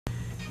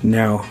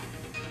Now.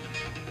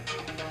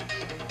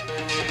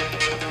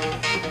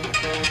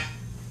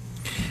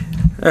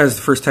 That was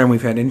the first time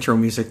we've had intro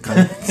music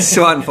on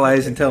Swatting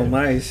Flies and Telling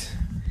Lies.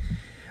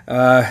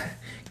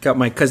 Got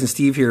my cousin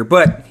Steve here,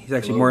 but he's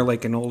actually more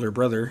like an older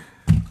brother.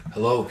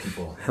 Hello,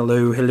 people.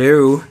 Hello,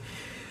 hello.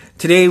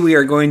 Today we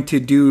are going to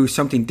do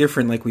something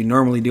different like we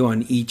normally do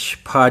on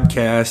each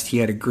podcast. He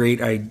had a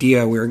great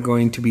idea. We're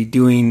going to be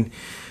doing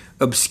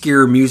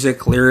obscure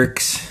music,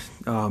 lyrics,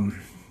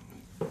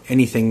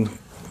 anything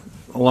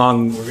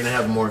along... We're going to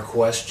have more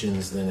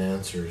questions than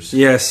answers.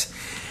 Yes.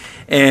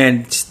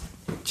 And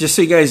just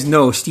so you guys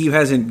know, Steve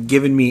hasn't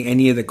given me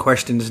any of the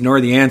questions nor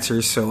the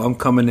answers, so I'm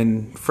coming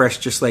in fresh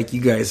just like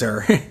you guys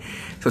are.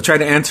 So try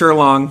to answer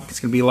along. It's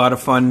going to be a lot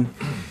of fun.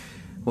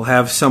 We'll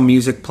have some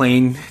music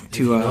playing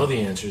to... If you know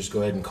the answers,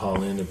 go ahead and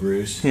call in to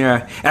Bruce.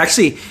 Yeah.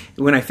 Actually,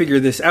 when I figure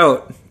this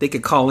out, they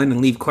could call in and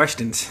leave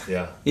questions.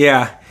 Yeah.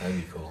 Yeah. That'd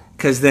be cool.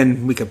 Because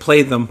then we could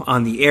play them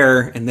on the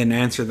air and then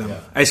answer them. Yeah.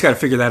 I just got to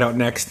figure that out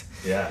next.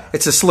 Yeah.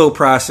 It's a slow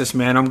process,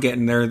 man. I'm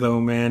getting there, though,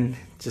 man.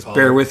 Just Call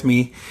bear in. with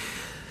me.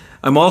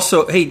 I'm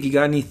also... Hey, do you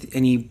got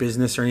any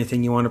business or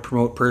anything you want to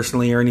promote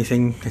personally or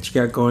anything that you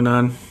got going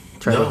on?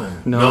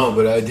 No,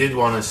 but I did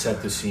want to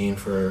set the scene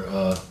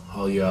for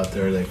all you out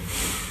there that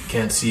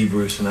can't see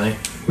Bruce and I.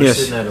 We're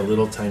sitting at a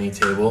little tiny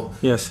table.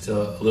 Yes. It's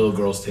a little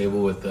girl's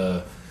table with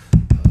a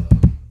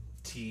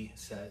tea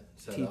set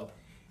up.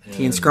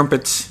 Tea and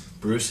scrumpets.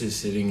 Bruce is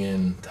sitting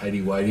in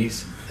tidy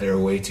whities that are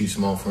way too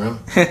small for him.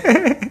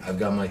 I've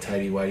got my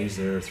tidy whities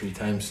that are 3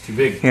 times too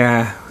big.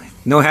 Yeah.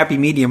 No happy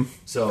medium.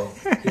 So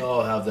you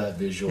all have that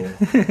visual.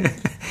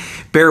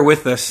 Bear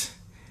with us.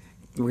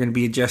 We're going to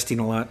be adjusting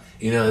a lot.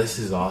 You know, this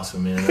is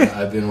awesome, man.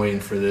 I've been waiting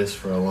for this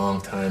for a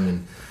long time,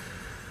 and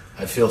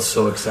I feel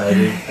so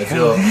excited. I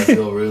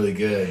feel really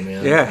good,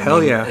 man. Yeah,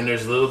 hell yeah. And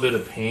there's a little bit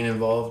of pain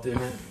involved in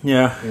it.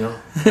 Yeah. You know,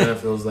 kind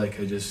of feels like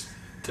I just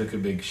took a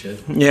big shit.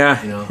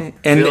 Yeah. You know,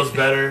 And feels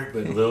better,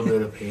 but a little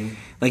bit of pain.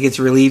 Like it's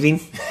relieving.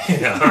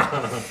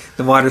 Yeah.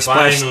 The water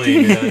splash.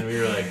 Finally, man. We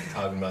were like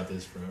talking about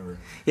this forever.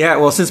 Yeah,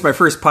 well, since my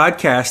first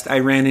podcast, I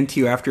ran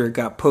into you after it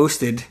got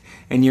posted,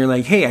 and you're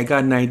like, hey, I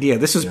got an idea.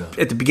 This was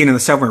at the beginning of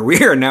the summer.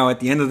 We are now at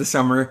the end of the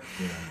summer.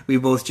 Yeah.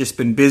 We've both just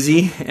been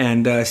busy,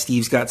 and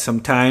Steve's got some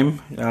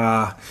time.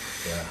 Yeah.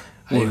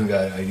 I even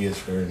got ideas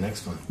for the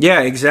next one.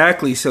 Yeah,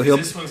 exactly. So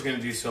this one's going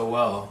to do so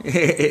well.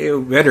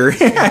 Better.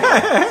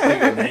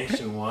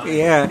 Nationwide.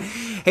 Yeah.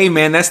 Hey,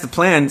 man, that's the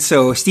plan.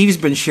 So Steve's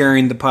been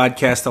sharing the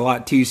podcast a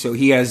lot, too, so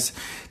he has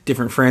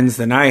different friends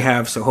than I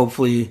have, so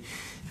hopefully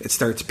it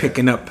starts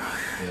picking up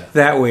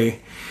that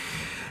way.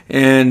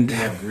 And you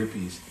have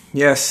groupies.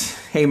 Yes.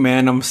 Hey,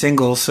 man, I'm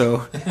single, so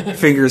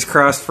fingers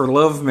crossed for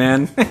love,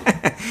 man.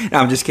 No,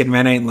 I'm just kidding,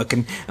 man. I ain't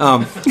looking.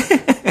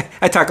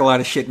 I talk a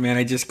lot of shit, man.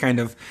 I just kind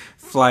of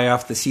fly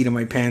off the seat of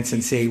my pants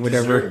and say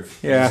whatever.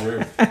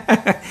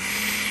 Yeah.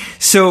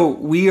 So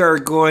we are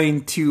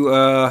going to,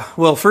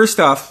 well, first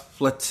off,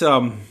 let's,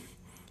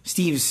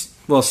 Steve's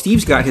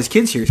got his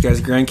kids here. He's got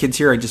his grandkids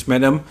here. I just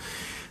met him.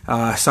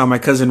 Saw my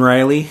cousin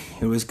Riley.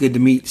 It was good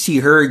to see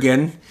her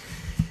again.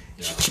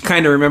 She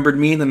kind of remembered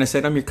me, and then I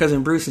said, I'm your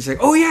cousin Bruce. And she's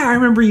like, oh, yeah, I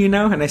remember you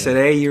now. And I said,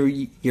 hey,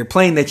 you're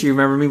playing that you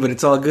remember me, but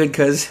it's all good,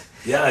 cuz.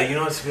 Yeah, you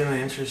know, it's been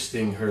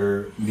interesting,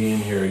 her being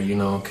here, you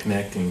know,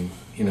 connecting,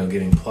 you know,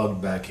 getting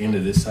plugged back into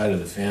this side of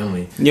the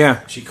family.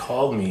 Yeah. She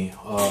called me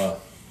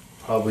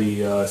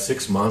probably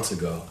 6 months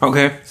ago.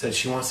 Okay. Said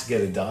she wants to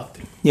get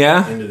adopted.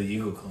 Yeah? Into the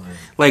Eagle Clan.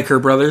 Like her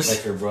brothers?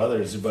 Like her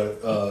brothers.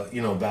 But,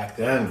 you know, back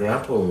then,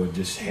 Grandpa would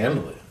just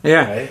handle it.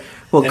 Yeah. Right?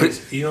 Well,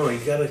 you know, you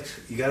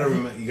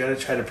gotta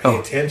try to pay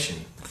attention,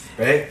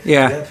 right?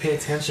 Yeah. You gotta pay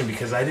attention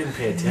because I didn't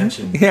pay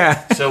attention.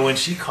 Yeah. So when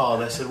she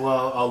called, I said,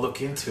 "Well, I'll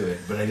look into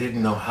it," but I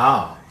didn't know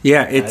how.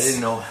 Yeah, I didn't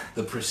know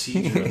the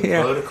procedure, the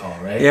protocol,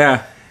 right?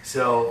 Yeah.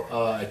 So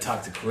I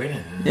talked to Quinn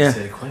and I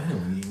said, "Quinn,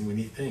 what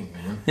do you think,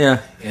 man?"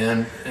 Yeah.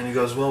 And he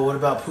goes, "Well, what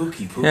about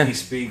Pookie? Pookie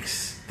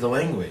speaks the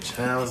language,"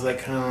 and I was like,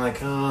 kind of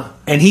like,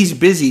 And he's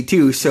busy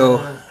too, so.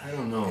 I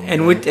don't know.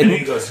 And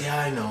he goes, "Yeah,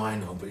 I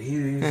know, but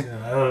he's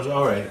I was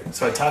all right."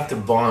 So I talked to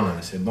Bonna.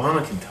 I said,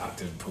 "Bonna can talk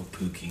to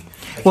Pookie.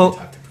 I can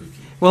talk to Pookie."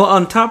 Well,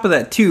 on top of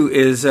that too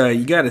is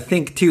you got to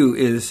think too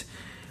is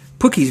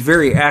Pookie's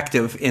very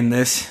active in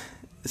this,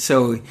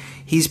 so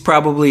he's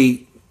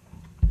probably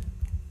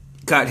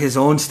got his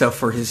own stuff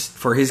for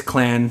his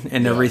clan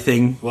and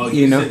everything. Well,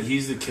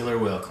 he's the Killer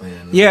Whale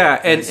clan. Yeah,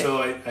 and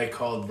so I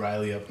called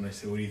Riley up and I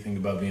said, "What do you think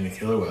about being a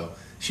Killer Whale?"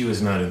 She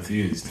was not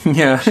enthused.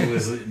 Yeah, she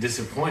was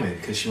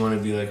disappointed because she wanted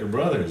to be like her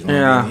brothers.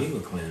 Wanted to be in the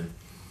Eagle Clan.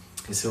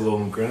 I said, "Well,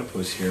 when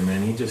Grandpa's here,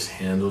 man, he just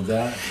handled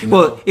that." You know?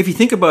 Well, if you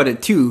think about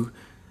it too,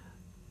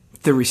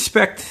 the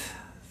respect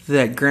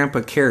that Grandpa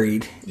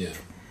carried. Yeah.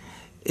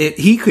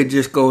 He could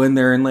just go in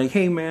there and like,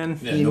 hey man,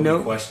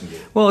 nobody questioned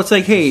it. Well, it's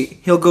like, hey,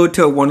 he'll go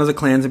to one of the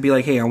clans and be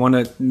like, hey, I want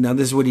to. Now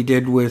this is what he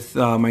did with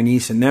my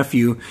niece and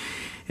nephew,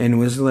 and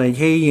was like,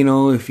 hey, you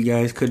know, if you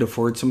guys could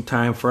afford some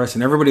time for us,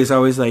 and everybody's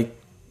always like,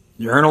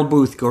 you're Arnold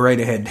Booth, go right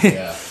ahead.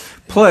 Yeah.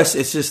 Plus,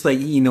 it's just like,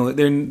 you know,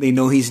 they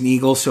know he's an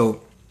eagle,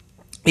 so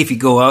if you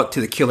go out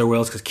to the killer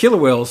whales, because killer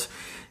whales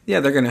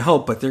they're going to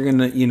help, but they're going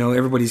to,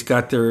 everybody's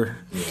got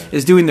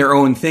is doing their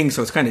own thing,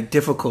 so it's kind of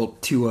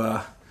difficult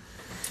to.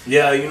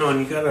 Yeah, and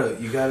you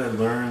gotta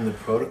learn the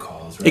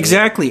protocols, right?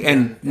 Exactly,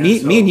 and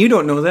me and you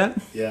don't know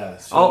that. Yeah,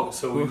 so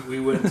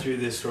we went through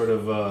this sort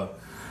of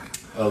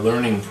a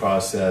learning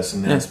process,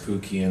 and that's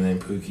Pookie, and then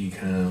Pookie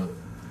kind of,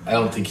 I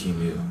don't think he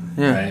knew,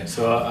 right?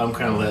 So I'm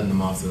kind of letting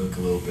him off the hook a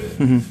little bit,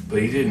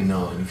 but he didn't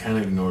know, and he kind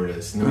of ignored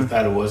us, and then we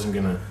thought it wasn't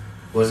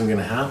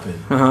gonna happen.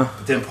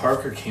 But then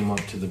Parker came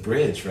up to the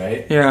bridge,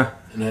 right? Yeah,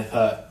 and I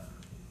thought,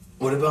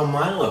 what about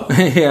Milo?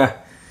 Yeah.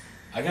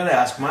 I gotta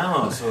ask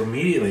Milo. So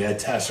immediately I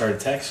started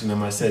texting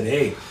him. I said,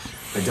 "Hey,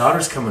 my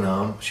daughter's coming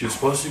home. She was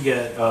supposed to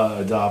get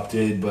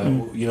adopted, but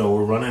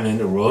we're running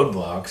into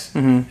roadblocks,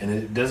 and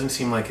it doesn't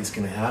seem like it's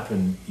gonna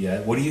happen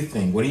yet. What do you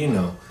think? What do you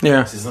know?"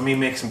 Yeah. He says, "Let me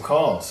make some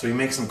calls." So he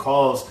makes some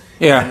calls.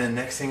 Yeah. And then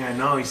next thing I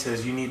know, he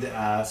says, "You need to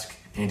ask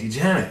Auntie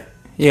Janet."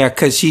 Yeah,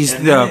 because she's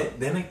and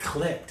then it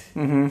clicked.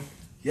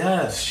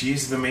 Yes,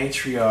 she's the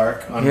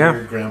matriarch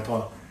under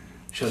Grandpa.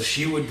 So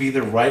she would be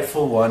the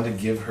rightful one to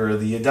give her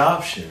the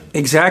adoption.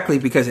 Exactly,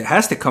 because it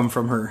has to come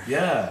from her.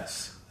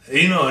 Yes.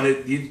 And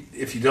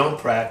if you don't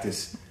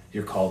practice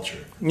your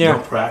culture, you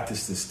don't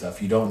practice this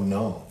stuff, you don't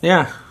know.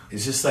 Yeah.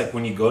 It's just like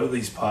when you go to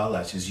these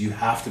potlatches, you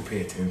have to pay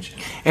attention.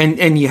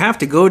 And you have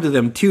to go to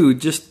them, too,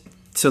 just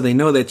so they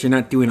know that you're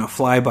not doing a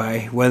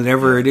flyby,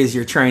 whatever it is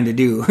you're trying to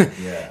do.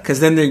 Yeah. Because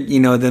then,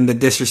 then the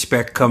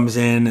disrespect comes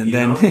in, and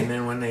then... and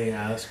then when they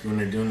ask, when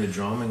they're doing the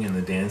drumming and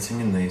the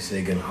dancing, and they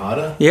say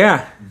Ganhada,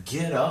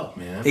 get up,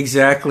 man.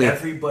 Exactly.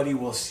 Everybody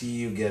will see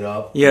you get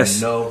up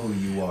and know who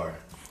you are.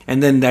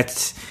 And then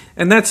that's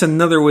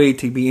another way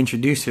to be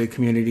introduced to a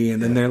community.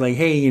 And then they're like,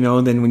 hey,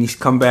 then when you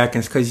come back, and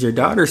it's because your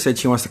daughter said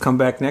she wants to come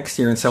back next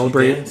year and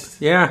celebrate. She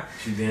danced. Yeah.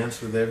 She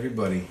danced with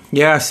everybody.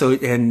 Yeah. So,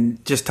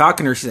 and just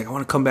talking to her, she's like, I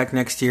want to come back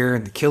next year,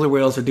 and the killer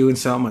whales are doing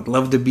something. I'd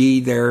love to be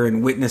there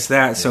and witness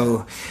that. Yeah.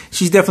 So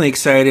she's definitely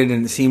excited,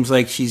 and it seems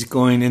like she's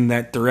going in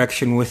that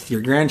direction with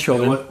your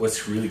grandchildren. And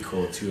what's really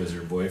cool too is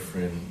her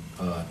boyfriend,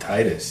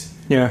 Titus,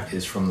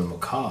 is from the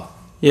Macaw.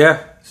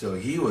 Yeah. So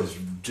he was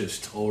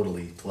just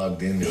totally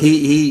plugged into it.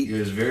 He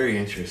was very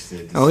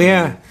interested to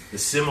see the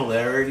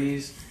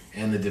similarities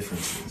and the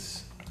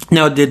differences.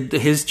 Now, did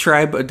his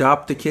tribe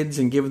adopt the kids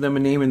and give them a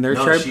name in their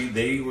tribe? No,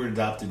 they were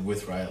adopted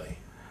with Riley.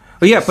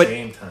 Oh, yeah, at the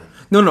same time.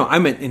 No, I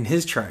meant in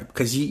his tribe,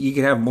 because you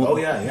could have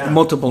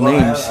multiple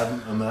names.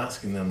 I'm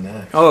asking them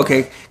next. Oh,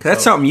 okay. Because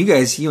that's something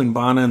you and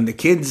Bonna and the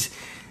kids...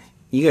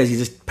 You guys,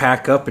 just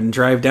pack up and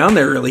drive down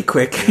there really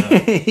quick, Yeah,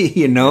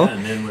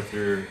 and then with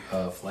your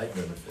flight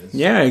benefits.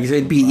 Yeah,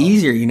 it'd be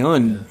easier,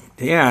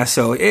 and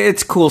so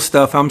it's cool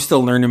stuff. I'm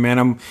still learning, man.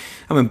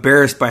 I'm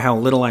embarrassed by how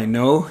little I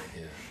know.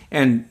 Yeah.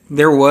 And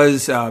there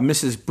was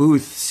Mrs.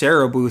 Booth,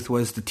 Sarah Booth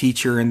was the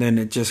teacher, and then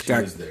it just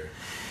got... was there.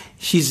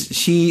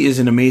 She is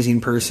an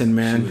amazing person,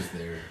 man. She was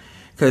there.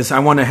 Because I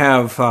want to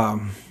have,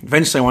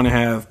 eventually I want to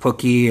have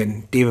Pookie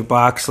and David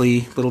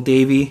Boxley, little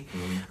Davey.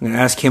 I'm going to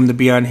ask him to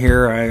be on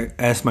here. I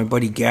asked my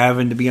buddy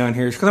Gavin to be on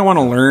here because I want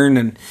to learn,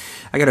 and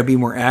I got to be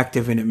more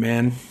active in it,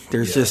 man.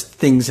 There's just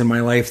things in my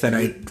life that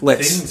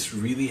Things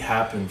really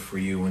happen for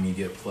you when you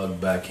get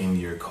plugged back into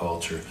your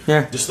culture.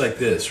 Yeah. Just like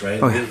this,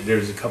 right? Oh, yeah.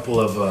 There's a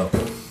couple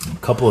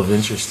of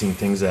interesting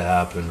things that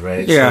happened,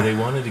 right? Yeah. So they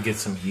wanted to get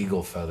some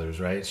eagle feathers,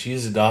 right?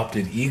 She's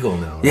adopted eagle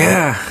now, right?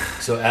 Yeah.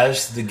 So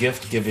as the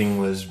gift giving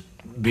was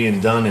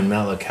being done in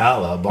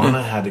Malakala,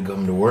 Bonna had to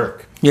come to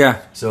work. Yeah.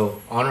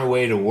 So on her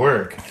way to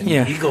work, an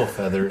eagle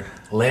feather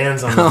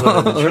lands on the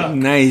hood of the truck.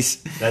 Nice.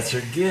 That's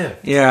her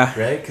gift. Yeah.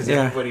 Right? Because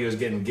everybody was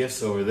getting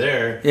gifts over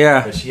there.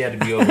 Yeah. But she had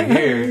to be over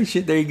here.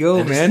 Shit, there you go,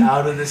 and man. Just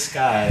out of the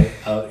sky,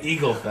 an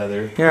eagle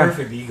feather,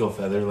 perfect eagle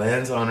feather,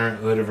 lands on her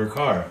hood of her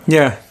car.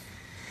 Yeah.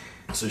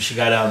 So she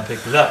got out and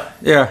picked it up.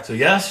 Yeah. So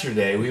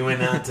yesterday we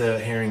went out to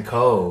Herring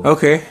Cove.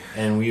 Okay.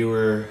 And we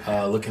were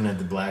looking at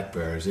the black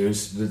bears.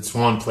 It's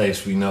one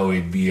place we know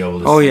we'd be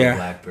able to see a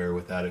black bear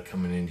without it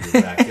coming into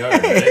your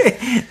backyard,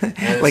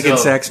 right? Like in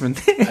Saxman.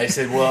 I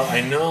said, well, I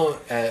know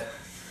at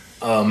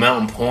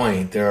Mountain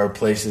Point there are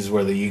places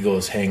where the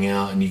eagles hang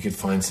out, and you could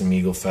find some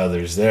eagle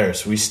feathers there.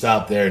 So we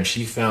stopped there, and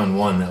she found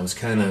one that was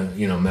kind of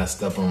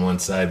messed up on one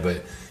side,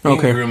 but you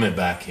can groom it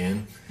back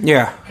in.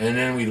 Yeah. And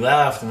then we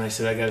left, and I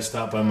said, I got to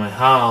stop by my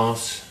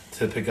house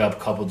to pick up a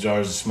couple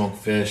jars of smoked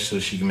fish so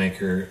she can make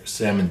her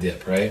salmon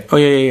dip, right? Oh,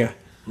 yeah.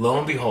 Lo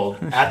and behold,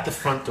 at the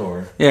front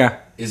door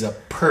is a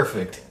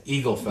perfect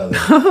eagle feather.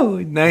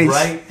 Oh, nice.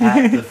 Right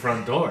at the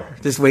front door.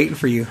 Just waiting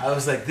for you. I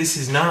was like, this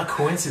is not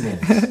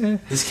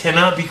coincidence. This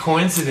cannot be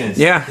coincidence.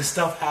 Yeah. This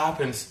stuff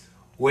happens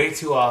way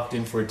too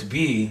often for it to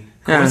be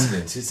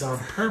coincidence. It's on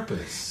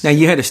purpose. Now,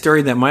 you had a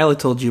story that Mila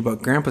told you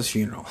about Grandpa's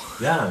funeral.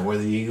 Yeah, where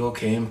the eagle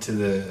came to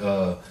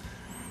the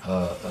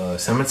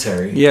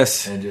cemetery.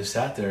 Yes. And just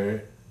sat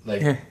there.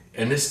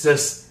 And this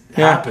just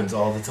happens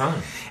all the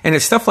time. And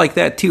it's stuff like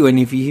that, too. And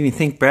if you even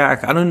think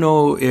back, I don't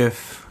know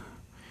if...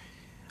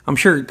 I'm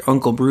sure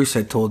Uncle Bruce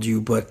had told you,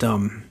 but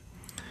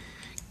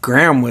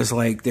Graham was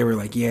like... They were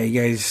like, yeah,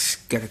 you guys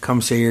got to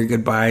come say your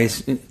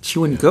goodbyes. And she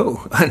wouldn't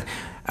go.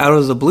 Out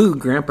of the blue,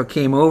 Grandpa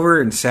came over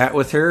and sat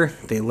with her.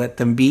 They let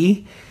them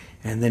be.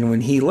 And then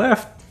when he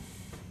left,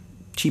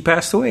 she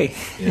passed away.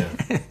 Yeah.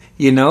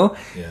 You know?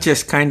 Yeah.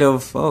 Just kind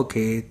of,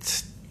 okay,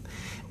 it's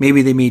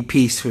maybe they made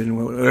peace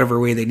in whatever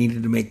way they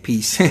needed to make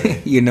peace.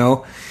 Right. You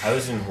know? I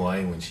was in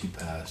Hawaii when she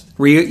passed.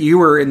 You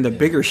were in the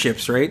bigger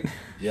ships, right?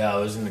 Yeah, I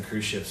was in the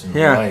cruise ships in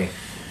Hawaii.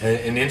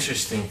 An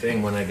interesting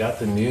thing, when I got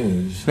the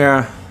news,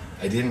 I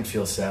didn't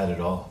feel sad at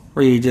all.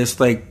 Were you just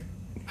like,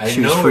 I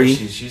know her.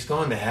 She's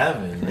going to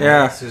heaven. Right?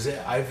 Yeah.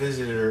 So I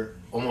visited her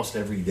almost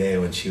every day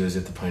when she was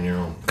at the Pioneer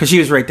Home. Because she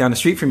was right down the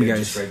street from you guys.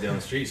 Just right down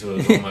the street, so it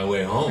was on my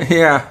way home.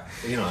 Yeah.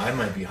 You know, I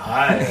might be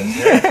high as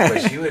heck,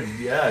 but she would,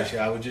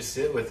 I would just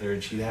sit with her,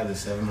 and she'd have the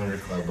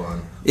 700 Club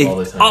on all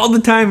the time. All the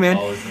time, man.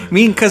 All the time.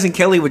 Me and Cousin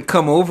Kelly would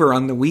come over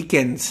on the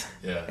weekends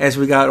as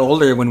we got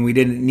older when we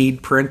didn't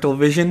need parental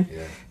vision.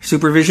 Yeah.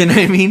 Supervision,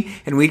 I mean,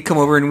 and we'd come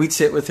over and we'd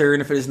sit with her,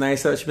 and if it was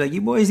nice out, she'd be like, "You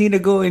boys need to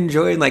go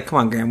enjoy." And like, come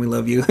on, Graham, we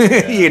love you.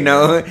 You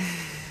know.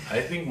 I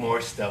think more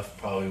stuff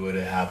probably would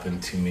have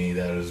happened to me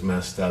that was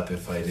messed up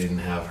if I didn't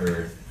have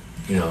her,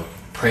 you know,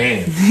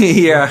 praying.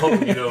 Yeah.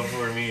 You know,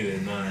 for me to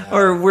not have.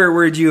 Or where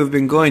would you have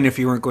been going if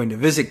you weren't going to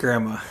visit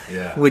Grandma?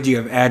 Yeah. Would you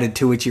have added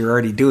to what you were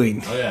already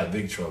doing? Oh yeah,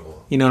 big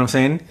trouble. You know what I'm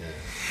saying? Yeah.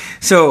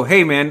 So,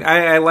 hey man,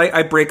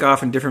 I break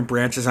off in different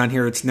branches on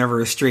here. It's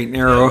never a straight and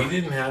narrow. Yeah, we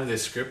didn't have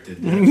this scripted.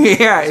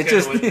 Yeah, it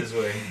just went this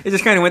way. It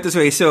just kind of went this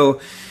way. So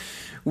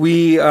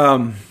we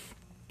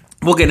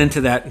we'll get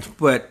into that.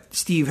 But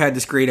Steve had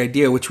this great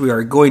idea, which we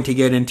are going to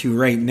get into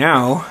right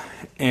now.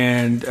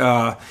 And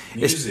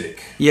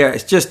music.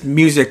 It's just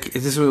music.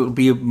 This will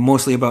be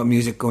mostly about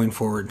music going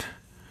forward.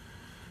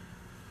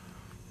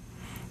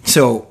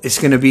 So it's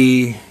going to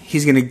be.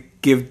 He's going to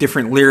give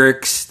different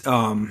lyrics.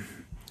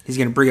 He's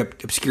going to bring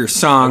up obscure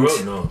songs. I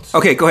wrote notes.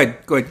 Okay, go ahead.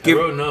 I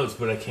wrote notes,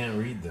 but I can't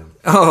read them.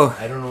 Oh.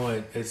 I don't know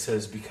what it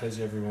says.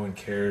 Because everyone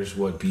cares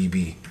what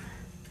BB.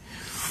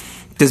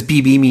 Does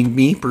BB mean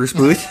me, Bruce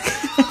Booth?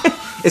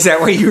 Is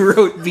that why you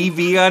wrote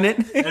BB on it?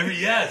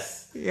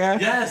 Yes. Yeah.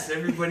 Yes,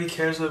 everybody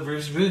cares what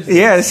Bruce Booth is.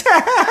 Yes.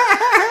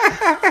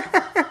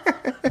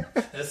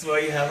 That's why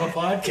you have a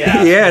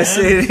podcast. Yes.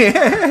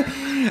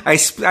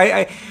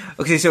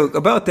 Okay, so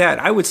about that,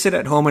 I would sit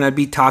at home and I'd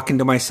be talking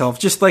to myself,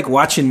 just like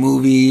watching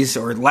movies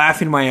or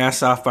laughing my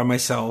ass off by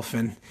myself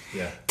and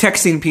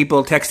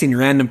texting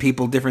random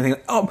people, different things.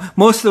 Oh,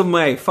 most of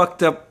my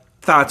fucked up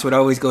thoughts would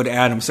always go to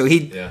Adam. So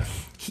he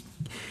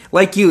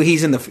like you,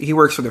 he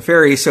works for the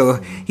ferry, so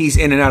he's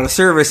in and out of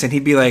service, and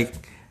he'd be like,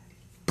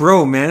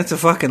 "Bro, man, it's a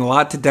fucking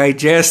lot to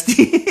digest."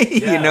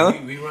 You know,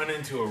 we run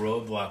into a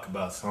roadblock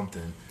about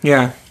something.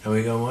 Yeah, and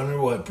we go,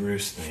 "Wonder what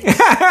Bruce thinks."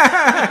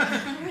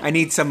 I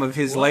need some of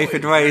his life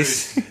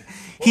advice. What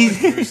would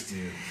Bruce do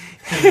in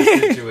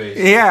this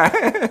situation?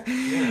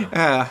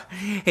 Yeah.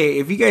 Hey,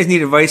 if you guys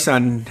need advice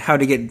on how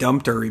to get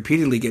dumped or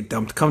repeatedly get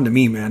dumped, come to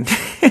me, man.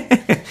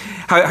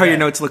 How are your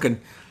notes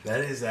looking?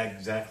 That is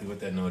exactly what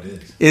that note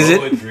is.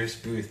 What would Bruce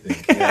Booth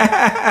think?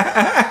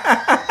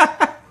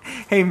 Yeah.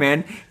 Hey,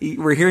 man,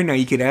 we're here now.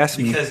 You could ask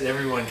me. Because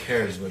everyone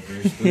cares what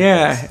Bruce Booth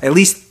thinks. At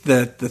least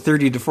the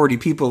 30 to 40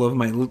 people of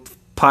my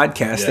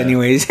podcast,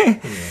 anyways.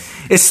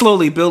 It's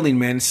slowly building,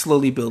 man. It's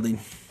slowly building.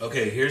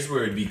 Okay, here's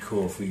where it'd be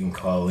cool if we can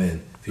call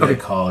in. If you had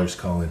callers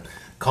call in.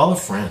 Call a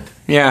friend.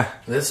 Yeah.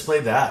 Let's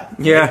play that.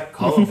 Yeah.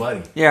 Call a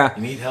buddy. Yeah.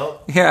 You need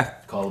help? Yeah.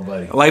 Call a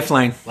buddy.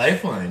 Lifeline.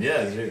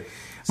 Yeah.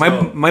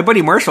 My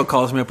buddy Marshall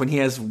calls me up when he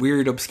has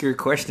weird, obscure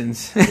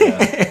questions.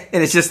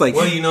 And it's just like...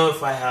 Well, you know,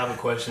 if I have a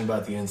question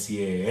about the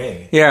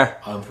NCAA... Yeah.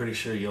 I'm pretty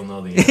sure you'll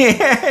know the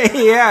answer.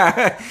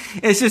 Yeah.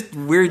 It's just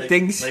weird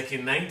things. Like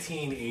in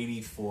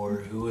 1984,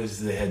 who was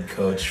the head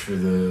coach for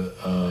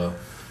the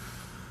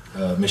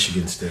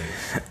Michigan State?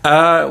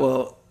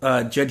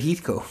 Judd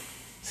Heathcote.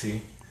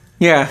 See?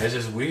 Yeah. It's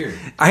just weird.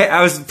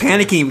 I was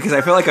panicking because I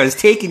felt like I was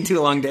taking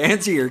too long to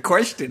answer your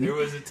question. There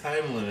was a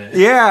time limit.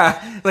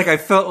 Yeah. Like I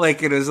felt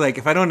like it was like,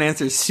 if I don't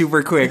answer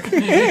super quick.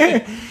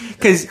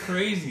 It's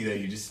crazy that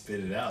you just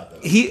spit it out,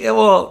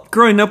 though.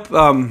 Growing up,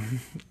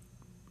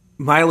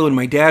 Milo and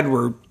my dad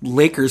were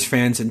Lakers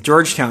fans and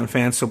Georgetown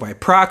fans, so by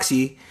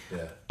proxy,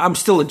 I'm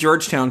still a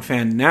Georgetown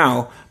fan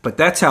now, but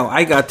that's how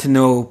I got to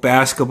know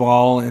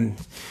basketball and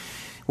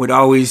would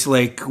always,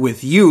 like,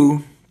 with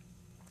you...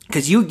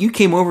 Because you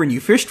came over and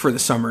you fished for the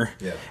summer.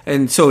 Yeah.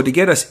 And so to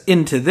get us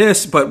into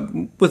this, but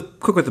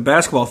with the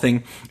basketball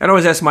thing, I'd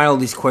always ask Milo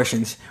these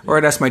questions, or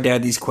I'd ask my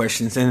dad these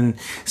questions, and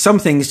some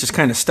things just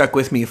kind of stuck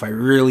with me if I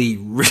really,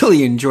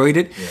 really enjoyed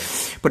it. Yeah.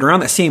 But around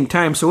that same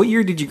time, so what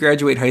year did you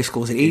graduate high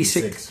school? Was it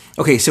 86?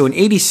 Okay, so in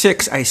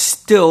 86, I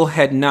still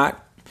had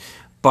not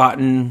bought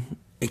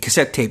a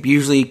cassette tape.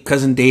 Usually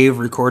Cousin Dave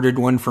recorded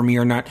one for me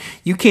or not.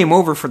 You came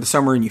over for the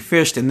summer and you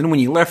fished, and then when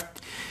you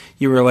left,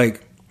 you were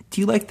like,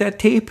 "Do you like that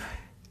tape?"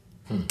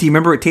 Do you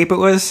remember what tape it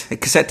was? A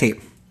cassette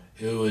tape.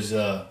 It was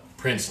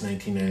Prince,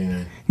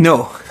 1999.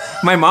 No.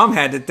 My mom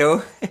had it,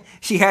 though.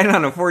 She had it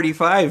on a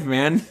 45,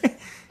 man.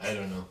 I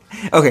don't know.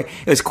 Okay.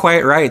 It was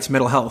Quiet Riot's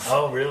Mental Health.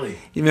 Oh, really?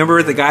 You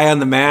remember the guy on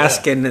the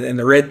mask and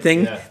the red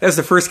thing? Yeah. That was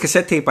the first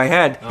cassette tape I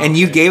had. Oh, and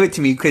you gave it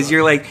to me because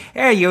you're like,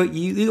 "Hey,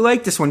 you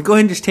like this one. Go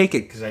ahead and just take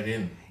it." Because I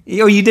didn't.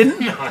 Oh, you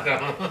didn't? No,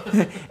 I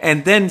don't.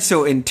 And then,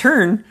 so in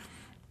turn...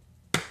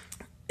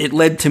 it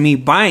led to me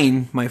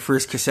buying my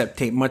first cassette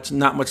tape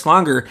not much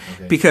longer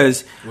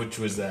because... Which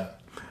was that?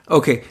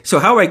 Okay, so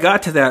how I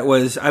got to that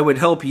was I would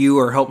help you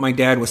or help my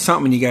dad with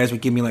something, and you guys would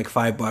give me like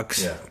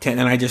 $5, 10,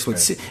 and I just would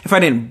sit, if I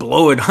didn't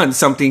blow it on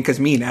something, because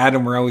me and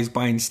Adam were always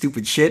buying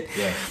stupid shit.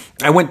 Yeah.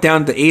 I went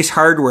down to Ace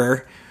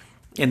Hardware,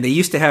 and they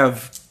used to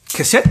have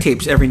cassette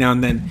tapes every now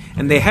and then,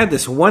 and they had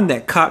this one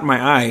that caught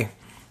my eye,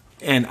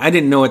 and I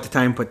didn't know at the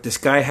time, but this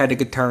guy had a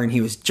guitar, and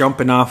he was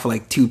jumping off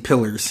like 2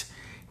 pillars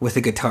with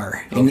a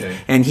guitar.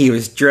 And he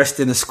was dressed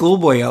in a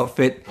schoolboy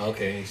outfit.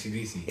 Okay,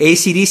 AC/DC.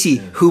 AC/DC,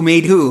 yeah. Who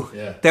Made Who.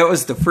 Yeah. That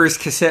was the first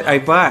cassette I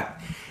bought.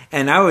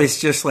 And I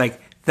was just like,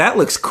 that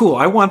looks cool.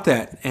 I want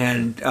that.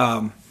 And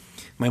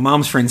my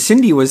mom's friend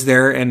Cindy was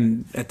there.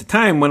 And at the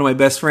time, one of my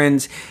best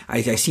friends,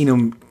 I seen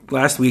him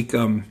last week.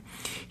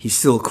 He's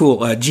still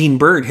cool. Gene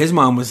Bird, his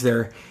mom was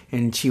there.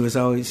 And she's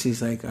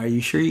like, are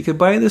you sure you could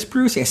buy this,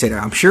 Bruce? I said,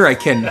 I'm sure I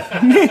can.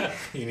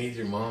 You need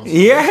your mom.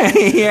 Yeah.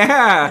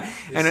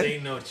 This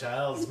ain't no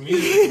child's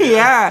music.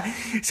 Yeah.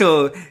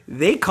 So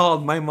they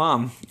called my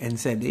mom and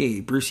said,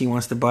 hey, Brucey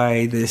wants to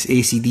buy this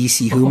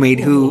AC/DC Who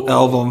Made Who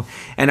album.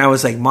 And I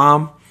was like,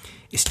 Mom,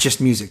 it's just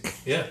music.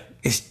 Yeah.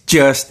 It's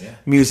just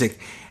music.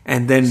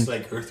 And then it's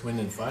like Earth, Wind,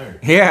 and Fire.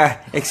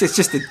 Yeah, it's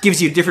just it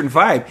gives you a different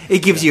vibe.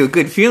 It gives you a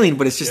good feeling,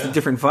 but it's just a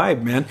different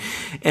vibe, man.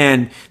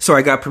 And so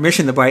I got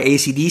permission to buy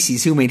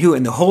AC/DC's Who Made Who,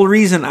 and the whole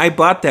reason I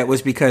bought that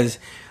was because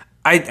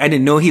I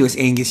didn't know he was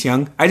Angus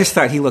Young. I just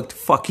thought he looked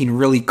fucking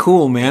really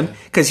cool, man.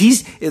 Because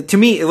to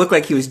me, it looked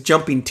like he was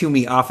jumping to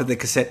me off of the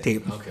cassette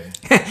tape. Okay.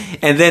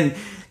 And then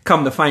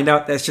come to find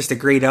out, that's just a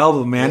great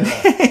album, man.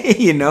 Yeah.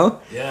 You know?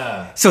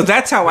 Yeah. So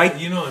that's how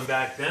and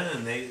back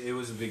then, it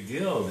was a big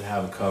deal to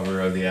have a cover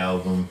of the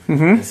album.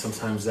 Mm-hmm. And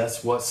sometimes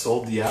that's what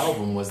sold the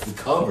album was the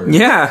cover.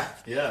 Yeah.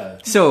 Yeah.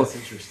 So that's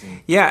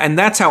interesting. Yeah, and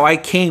that's how I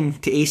came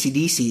to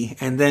AC/DC.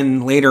 And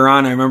then later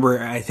on,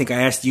 I think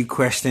I asked you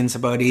questions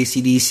about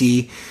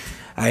AC/DC.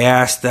 I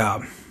asked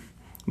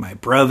my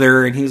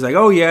brother, and he was like,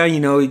 oh, yeah,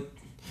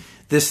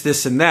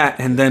 this, and that.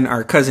 And then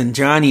our cousin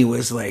Johnny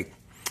was like,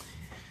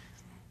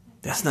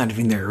 that's not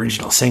even their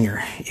original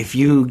singer. If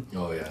you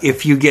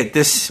get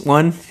this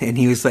one, and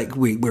he was like,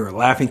 we were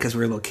laughing because we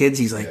were little kids.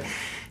 He's like,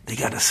 they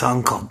got a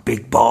song called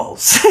Big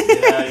Balls.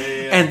 Yeah.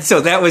 And so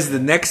that was the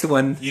next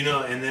one.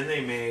 And then they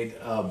made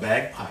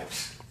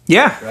bagpipes.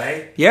 Yeah.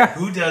 Right? Yeah.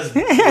 Who does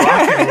rock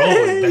and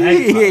roll with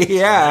bagpipes?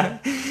 Yeah.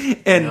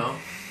 And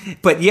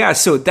but yeah,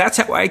 so that's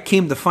how I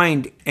came to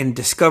find and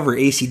discover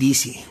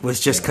AC/DC was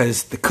just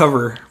because the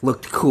cover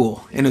looked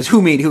cool, and it was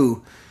Who Made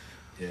Who.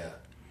 Yeah.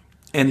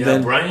 And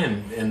then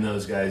Brian and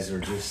those guys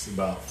are just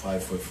about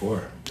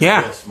 5'4".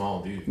 Yeah. Real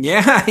small dude.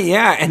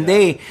 Yeah, and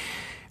they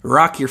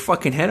rock your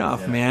fucking head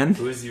off, man.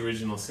 Who is the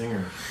original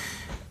singer?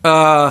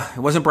 It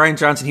wasn't Brian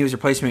Johnson. He was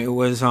replacement. It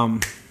was I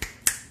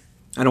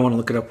don't want to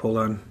look it up. Hold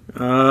on.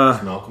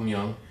 Malcolm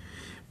Young.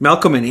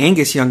 Malcolm and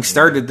Angus Young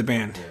started the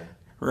band,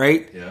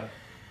 right? Yeah.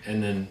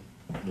 And then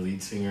the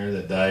lead singer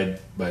that died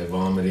by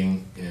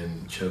vomiting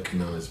and choking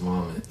on his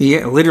vomit.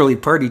 Yeah, literally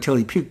party till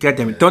he puked. God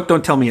damn it!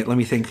 Don't tell me it. Let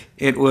me think.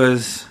 It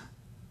was.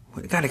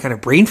 God, I got a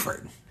brain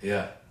fart.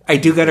 Yeah. I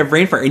do got a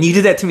brain fart, and you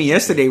did that to me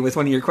yesterday with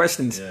one of your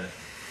questions.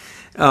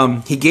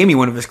 Yeah. He gave me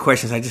one of his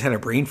questions. I just had a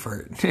brain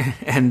fart,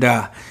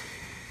 and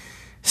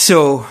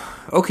so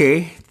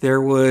okay, there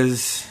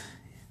was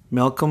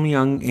Malcolm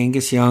Young,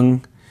 Angus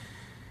Young.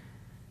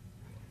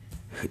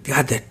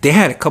 God, they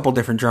had a couple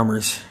different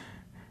drummers.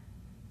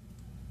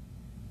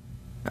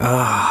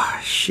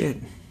 Shit.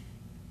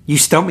 You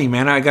stumped me,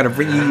 man.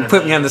 You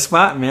put me on the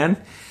spot, man.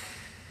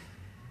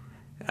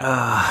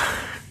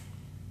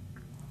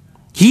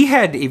 He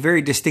had a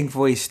very distinct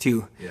voice,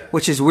 too. Yeah.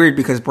 Which is weird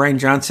because Brian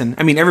Johnson...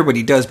 I mean,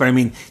 everybody does, but I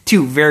mean,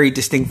 2 very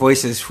distinct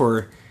voices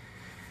for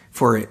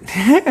it.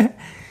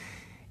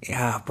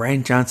 Yeah,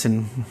 Brian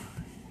Johnson...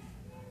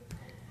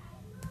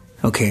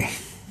 Okay.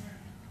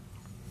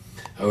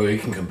 Oh, you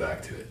can come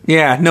back to it.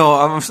 Yeah, no,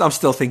 I'm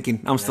still thinking.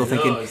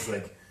 Thinking. It's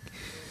like...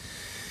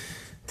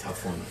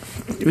 tough one.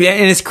 Yeah,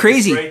 and it's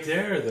crazy. It's right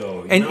there,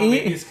 though. Maybe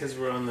it's because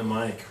we're on the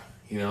mic,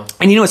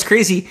 And what's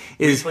crazy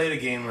is... We played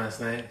a game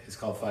last night. It's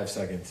called 5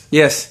 Seconds.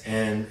 Yes.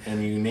 And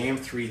you name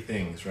 3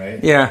 things,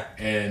 right? Yeah.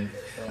 And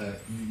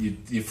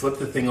you flip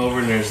the thing over,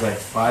 and there's like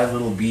 5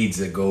 little beads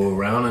that go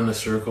around in a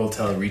circle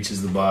till it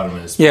reaches the bottom,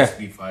 and it's supposed to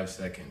be 5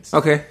 seconds.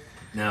 Okay.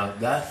 Now,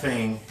 that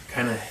thing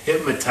kind of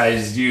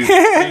hypnotized you. So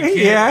you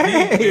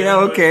can't think,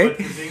 okay. But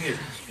the thing is,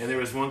 and there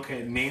was one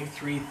kind of, name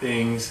 3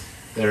 things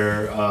that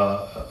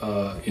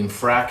are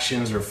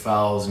infractions or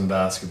fouls in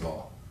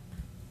basketball.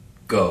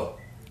 Go.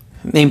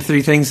 Name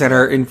 3 things that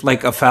are in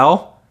like a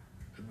foul?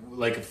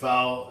 Like a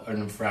foul or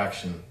an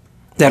infraction.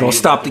 That will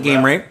stop the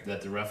game, right?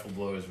 That the ref will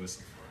blow his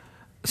whistle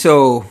for.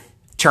 So,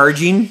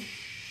 charging,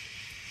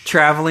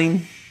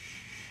 traveling,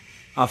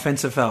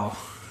 offensive foul.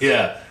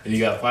 Yeah, and you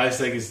got 5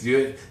 seconds to do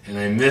it, and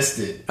I missed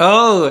it.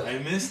 Oh! I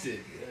missed it.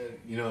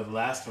 The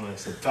last one I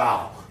said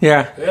foul.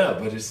 Yeah. Yeah,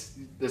 but that's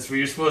what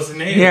you're supposed to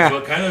name. Yeah.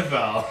 What kind of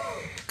foul?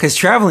 Because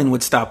traveling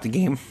would stop the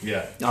game.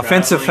 Yeah.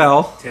 Offensive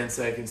foul. 10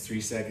 seconds, 3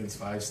 seconds,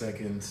 5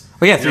 seconds.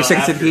 Oh yeah, 3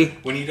 seconds after, to key.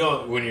 when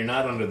you're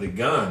not under the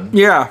gun.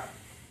 Yeah.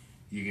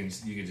 You can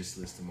just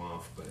list them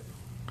off, but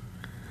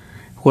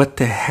what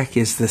the heck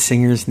is the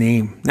singer's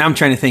name? Now I'm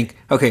trying to think.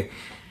 Okay.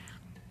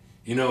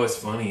 You know what's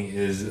funny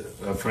is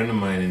a friend of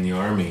mine in the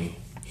Army,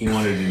 he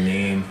wanted to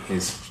name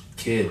his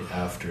kid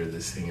after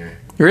the singer.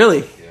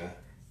 Really? Yeah.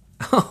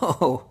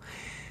 Oh.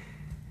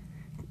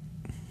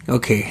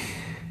 Okay.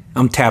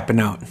 I'm tapping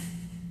out.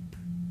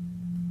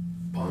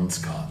 Bon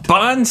Scott.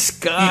 Bon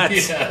Scott.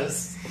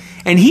 Yes.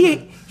 And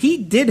he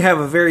did have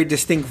a very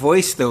distinct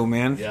voice, though,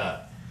 man.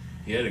 Yeah.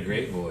 He had a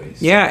great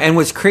voice. Yeah, and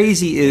what's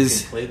crazy is...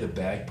 He can play the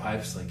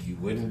bagpipes like you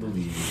wouldn't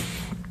believe.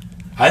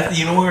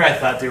 You know where I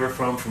thought they were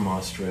from? From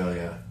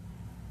Australia.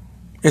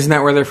 Isn't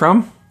that where they're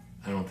from?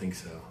 I don't think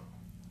so.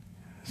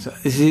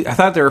 I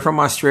thought they were from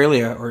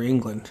Australia or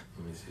England.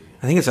 Let me see.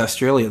 I think it's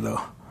Australia,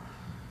 though.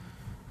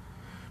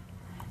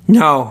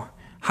 No.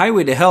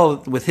 Highway to Hell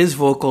with his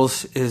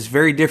vocals is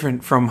very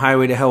different from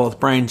Highway to Hell with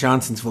Brian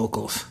Johnson's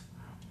vocals.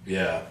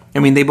 Yeah. I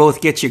mean, they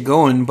both get you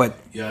going, but...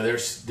 Yeah,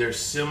 they're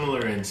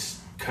similar in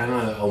kind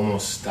of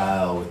almost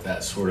style with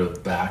that sort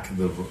of back of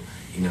the,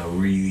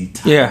 really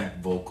tight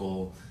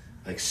vocal,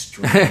 like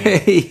string.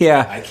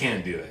 Yeah. I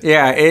can't do it.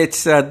 Yeah,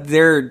 it's,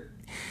 they're...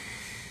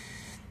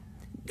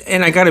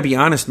 And I gotta be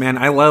honest, man,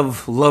 I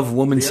love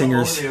woman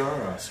singers. They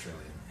are Australian.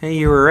 Hey,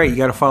 you were right. You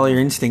gotta follow your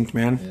instinct,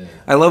 man. Yeah.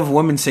 I love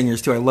woman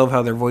singers, too. I love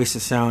how their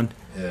voices sound.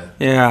 Yeah.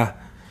 Yeah.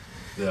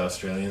 The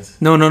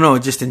Australians? No,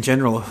 just in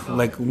general. Oh.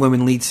 Like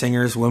women lead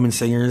singers, women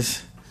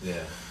singers.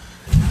 Yeah.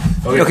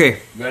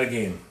 Okay. We got a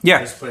game. Yeah.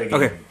 Let's play a game.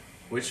 Okay.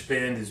 Which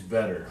band is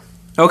better?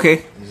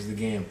 Okay. This is the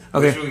game.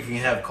 Okay. Wish we can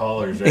have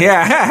callers, right?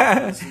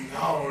 Yeah.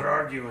 Oh, we're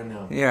arguing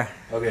now. Yeah.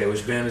 Okay,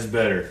 which band is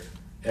better?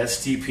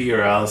 STP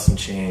or Alice in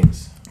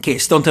Chains? Okay,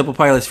 Stone Temple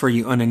Pilots for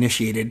you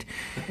uninitiated.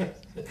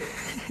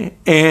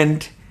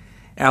 And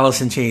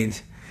Alice in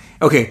Chains.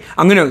 Okay,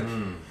 I'm going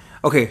to...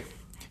 Okay,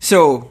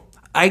 so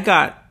I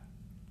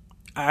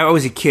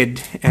was a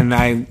kid,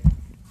 and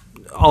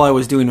all I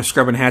was doing was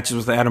scrubbing hatches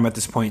with Adam at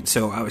this point,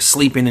 so I was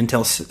sleeping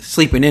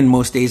in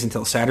most days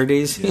until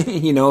Saturdays,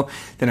 yeah.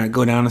 Then I'd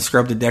go down and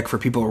scrub the deck for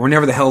people, or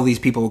whenever the hell these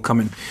people would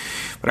come in.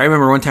 But I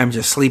remember one time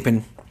just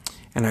sleeping,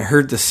 and I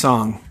heard this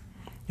song,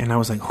 and I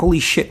was like, holy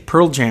shit,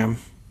 Pearl Jam.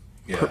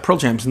 Yeah. Pearl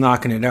Jam's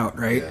knocking it out,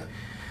 right? Yeah.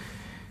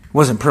 It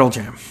wasn't Pearl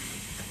Jam.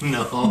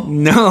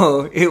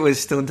 No, it was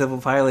Stone Temple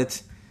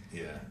Pilots.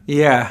 Yeah.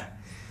 Yeah.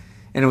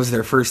 And it was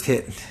their first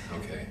hit.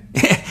 Okay.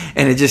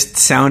 And it just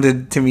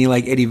sounded to me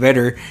like Eddie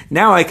Vedder.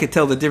 Now I could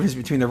tell the difference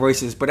between their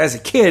voices, but as a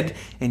kid,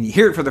 and you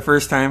hear it for the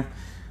first time...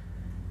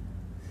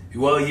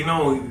 Well,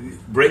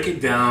 break it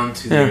down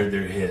to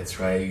their hits,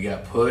 right? You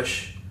got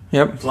Push.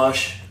 Yep.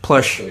 Plush,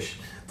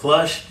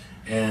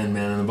 and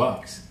Man in the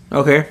Box.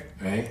 Okay.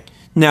 Right?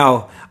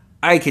 Now,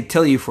 I could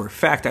tell you for a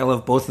fact I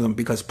love both of them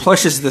because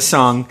Plush is the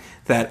song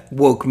that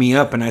woke me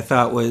up and I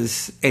thought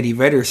was Eddie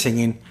Vedder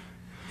singing.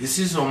 This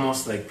is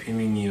almost like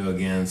pinning you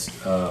against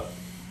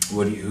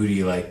who do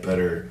you like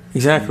better?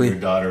 Exactly. Your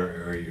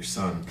daughter or your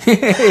son?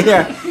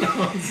 Yeah.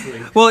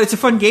 Well, it's a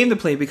fun game to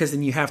play because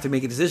then you have to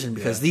make a decision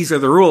because these are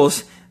the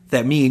rules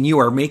that me and you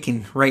are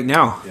making right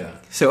now. Yeah.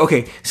 So,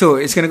 okay. So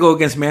it's going to go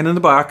against Man in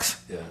the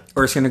Box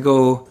or it's going to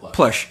go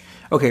Plush.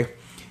 Okay.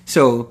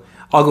 So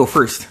I'll go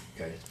first.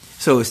 Okay.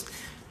 So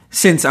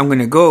since I'm going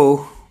to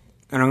go,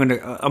 and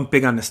I'm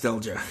big on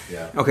nostalgia.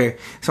 Yeah. Okay.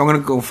 So I'm going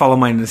to go follow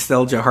my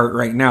nostalgia heart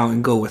right now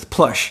and go with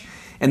Plush.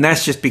 And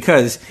that's just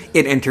because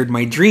it entered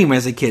my dream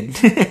as a kid.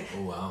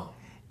 Oh, wow.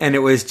 And it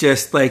was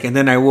just like, and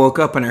then I woke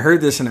up and I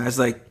heard this and I was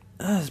like,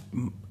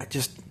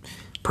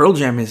 Pearl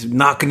Jam is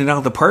knocking it out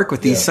of the park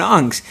with these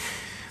songs.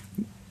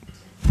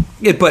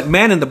 Yeah, but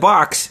Man in the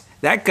Box,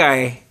 that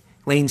guy,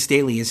 Lane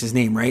Staley is his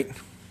name, right?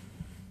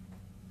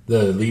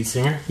 The lead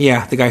singer?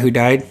 Yeah, the guy who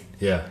died.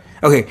 Yeah.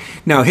 Okay,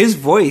 now his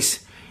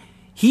voice,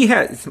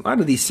 a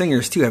lot of these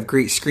singers too have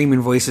great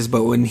screaming voices,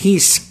 but when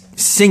he's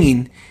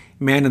singing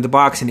Man in the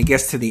Box and it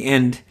gets to the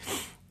end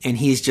and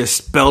he's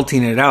just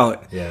belting it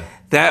out,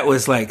 that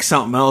was like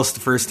something else the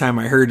first time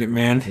I heard it,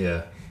 man.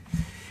 Yeah.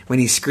 When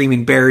he's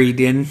screaming buried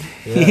in,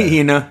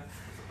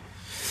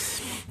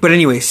 But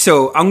anyway,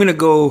 so I'm going to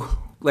go,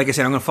 like I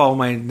said, I'm going to follow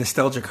my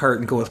nostalgic heart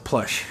and go with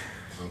Plush.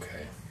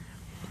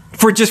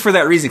 For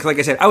that reason, because like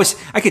I said,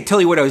 I could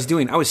tell you what I was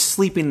doing. I was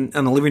sleeping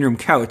on the living room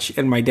couch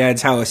in my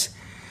dad's house,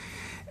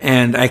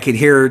 and I could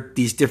hear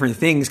these different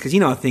things, because you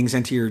know how things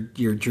enter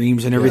your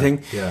dreams and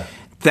everything. Yeah.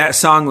 That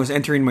song was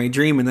entering my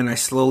dream, and then I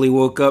slowly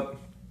woke up,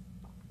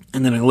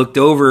 and then I looked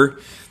over.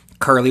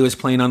 Carly was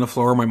playing on the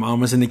floor. My mom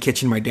was in the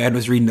kitchen. My dad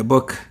was reading a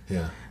book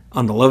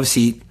on the love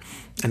seat,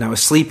 and I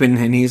was sleeping,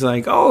 and he's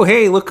like, oh,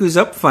 hey, look who's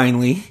up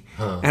finally.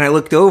 And I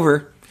looked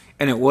over,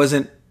 and it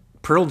wasn't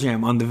Pearl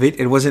Jam on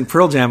it wasn't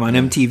Pearl Jam on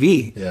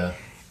MTV. Yeah.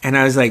 And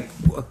I was like,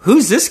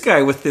 who's this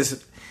guy with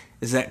this?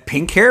 Is that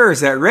pink hair or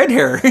is that red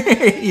hair?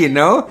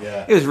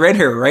 Yeah. It was red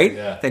hair, right?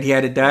 Yeah. That he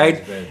had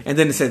dyed. And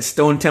then it said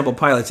Stone Temple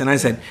Pilots. And I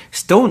said,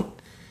 Stone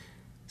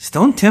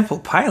Temple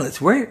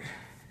Pilots? Where?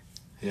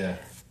 Yeah.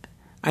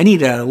 I need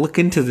to look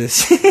into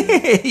this,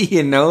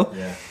 you know?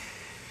 Yeah.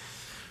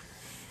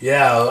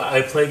 Yeah,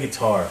 I play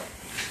guitar.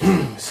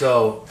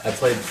 So I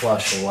played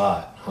Plush a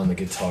lot on the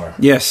guitar.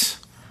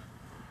 Yes.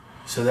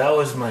 So that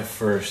was my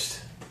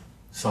first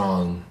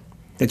song.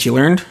 That you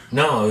learned?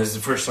 No, it was the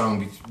first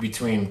song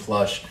between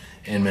Plush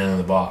and Man in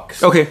the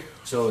Box. Okay.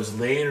 So it was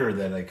later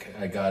that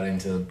I got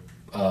into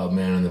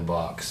Man in the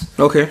Box.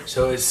 Okay.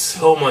 So it's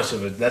so much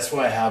of it. That's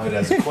why I have it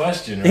as a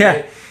question, right?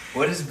 Yeah.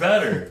 What is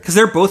better? Because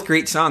they're both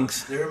great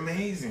songs. They're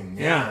amazing.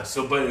 Yeah.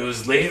 So, but it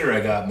was later I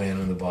got Man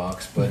in the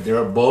Box, but they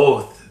were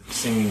both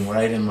singing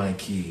right in my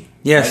key.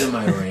 Yes. Right in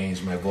my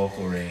range, my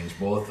vocal range.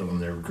 Both of them.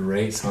 They're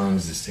great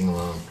songs to sing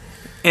along.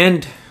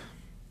 And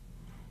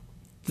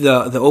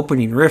the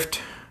opening riff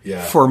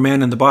for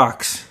Man in the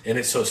Box. And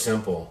it's so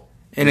simple.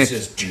 And it's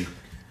just do.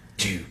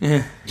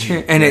 And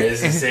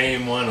it's the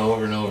same one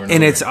over and over and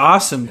and over. it's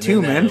awesome and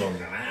too, man.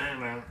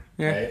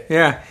 Right?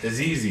 Yeah. It's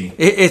easy.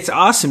 It's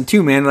awesome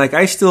too, man. Like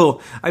I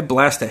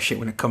blast that shit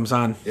when it comes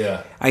on.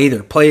 Yeah. I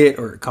either play it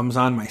or it comes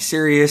on my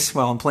Sirius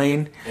while I'm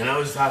playing. And I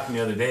was talking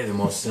the other day, the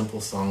most simple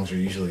songs are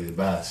usually the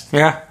best.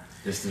 Yeah.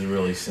 Just the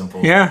really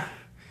simple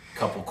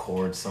couple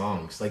chord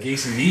songs. Like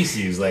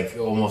AC/DC is like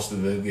almost,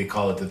 they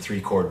call it the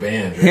 3-chord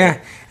band, right?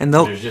 Yeah. And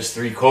there's just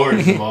 3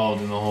 chords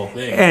involved in the whole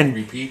thing. And it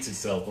repeats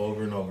itself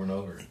over and over and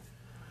over.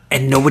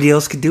 And nobody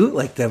else could do it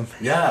like them.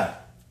 Yeah.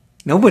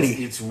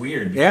 Nobody. It's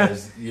weird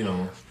because, you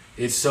know,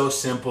 it's so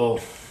simple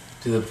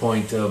to the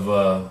point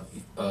of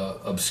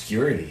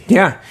obscurity.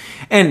 Yeah.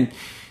 And,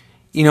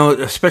 you know,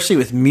 especially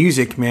with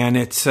music, man,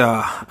 it's,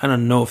 I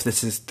don't know if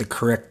this is the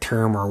correct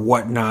term or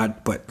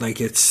whatnot, but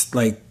like it's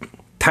like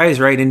ties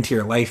right into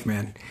your life,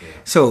 man. Yeah.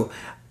 So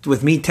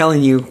with me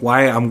telling you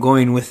why I'm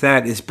going with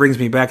that, it brings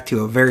me back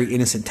to a very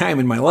innocent time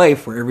in my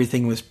life where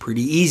everything was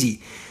pretty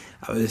easy.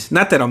 I was,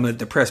 not that I'm a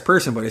depressed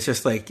person, but it's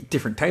just like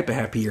different type of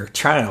happier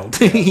child.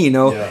 You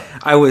know,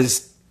 I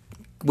was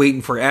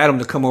waiting for Adam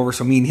to come over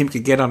so me and him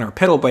could get on our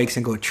pedal bikes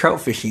and go trout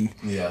fishing.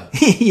 Yeah.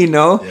 You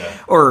know?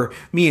 Yeah. Or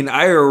me and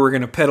Ira were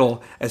going to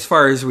pedal as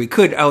far as we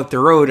could out the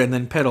road and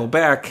then pedal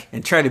back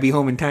and try to be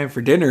home in time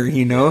for dinner,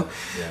 you know?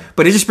 Yeah.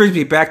 But it just brings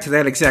me back to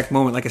that exact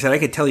moment. Like I said, I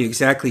could tell you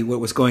exactly what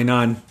was going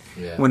on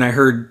when I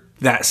heard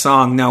that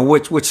song. Now,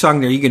 which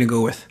song are you going to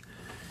go with?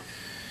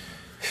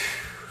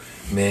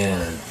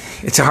 Man.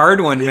 It's a hard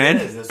one, man.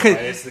 That's why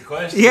it's the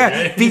question.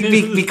 Yeah, right?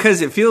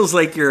 because it feels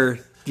like you're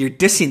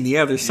dissing the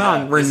other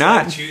song. We're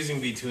not. Like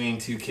choosing between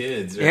 2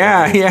 kids. Right?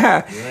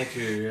 Yeah. You like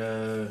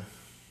your,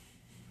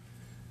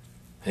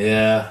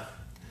 yeah.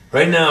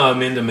 Right now,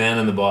 I'm into Man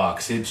in the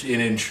Box. It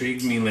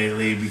intrigued me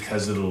lately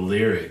because of the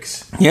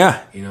lyrics.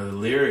 Yeah. You know, the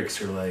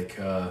lyrics are like,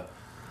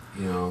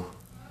 you know,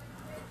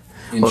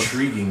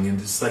 intriguing, and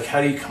it's like,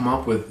 how do you come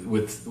up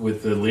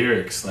with the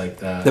lyrics like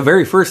that? The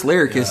very first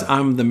lyric is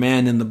 "I'm the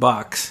man in the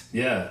box."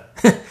 Yeah.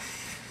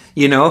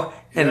 You know,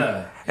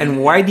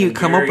 and why do you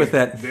come up with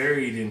that?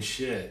 Buried in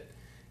shit.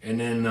 And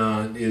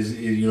then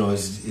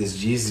is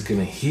Jesus going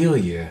to heal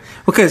you?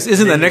 Because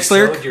isn't the next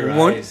lyric,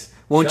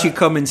 won't you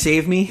come and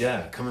save me?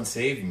 Yeah, come and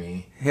save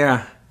me.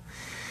 Yeah.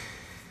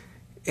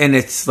 And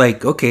it's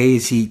like, okay,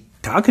 is he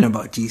talking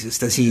about Jesus?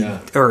 Does he,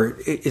 or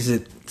is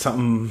it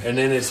something? And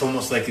then it's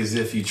almost like as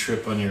if you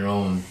trip on your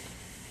own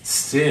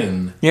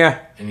sin. Yeah.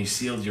 And you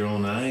sealed your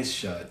own eyes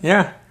shut.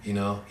 Yeah. You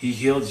know, he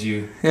healed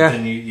you. Yeah.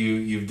 And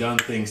you've done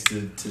things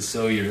to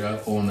sew your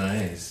own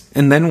eyes.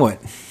 And then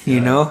what? You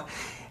know?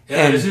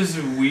 Yeah, there's just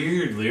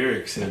weird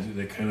lyrics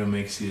that kind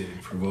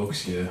of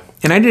provokes you.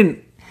 And I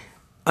didn't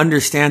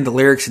understand the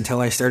lyrics until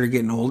I started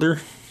getting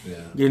older.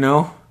 Yeah. You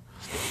know?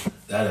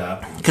 That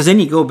happens. Because then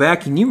you go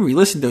back and you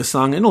re-listen to a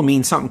song, it'll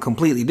mean something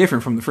completely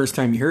different from the first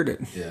time you heard it.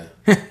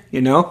 Yeah.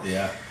 You know?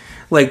 Yeah.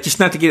 Like, just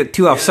not to get it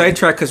too off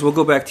sidetrack, because we'll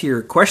go back to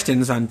your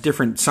questions on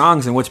different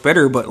songs and what's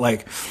better, but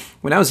like,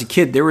 when I was a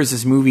kid, there was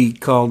this movie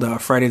called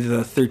Friday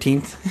the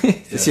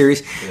 13th, the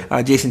series. Yeah.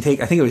 I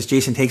think it was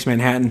Jason Takes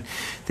Manhattan.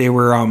 They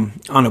were on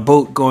a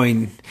boat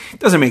going,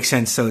 doesn't make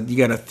sense, so you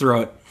got to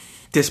throw out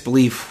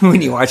disbelief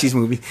when you watch these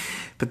movies.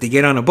 But they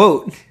get on a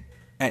boat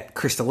at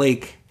Crystal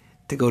Lake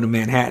to go to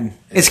Manhattan.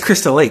 Yeah. It's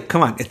Crystal Lake.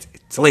 Come on,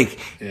 it's a lake.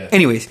 Yeah.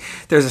 Anyways,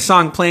 there's a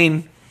song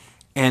playing,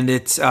 and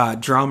it's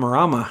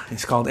Dramarama.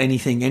 It's called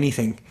Anything,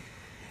 Anything.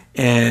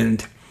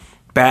 And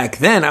back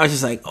then, I was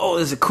just like, oh,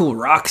 this is a cool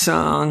rock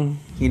song.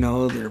 You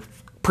know, their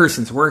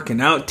person's working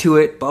out to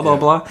it, blah, blah,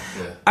 blah.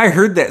 Yeah. I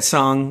heard that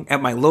song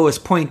at my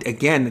lowest point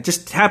again. It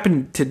just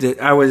happened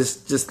I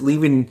was just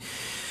leaving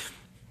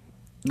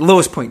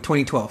lowest point,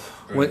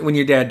 2012, right. when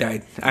your dad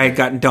died. I had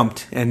gotten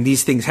dumped, and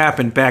these things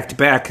happened back to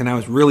back, and I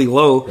was really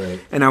low,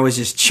 right. And I was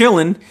just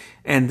chilling,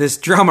 and this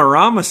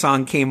Dramarama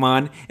song came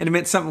on, and it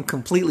meant something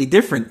completely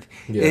different.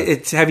 Yeah.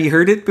 Have you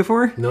heard it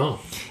before? No.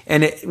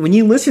 And when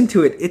you listen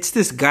to it, it's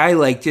this guy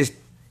like just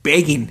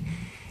begging.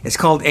 It's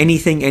called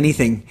Anything,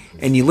 Anything.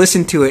 And you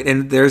listen to it,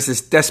 and there's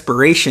this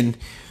desperation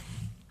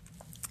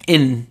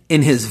in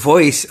his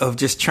voice of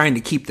just trying to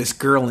keep this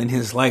girl in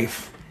his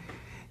life.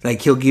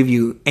 Like, he'll give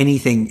you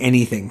anything,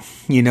 anything,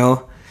 you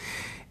know?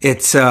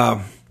 It's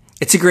a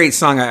great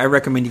song. I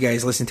recommend you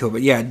guys listen to it.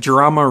 But yeah,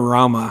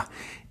 Dramarama,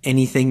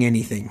 Anything,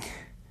 Anything.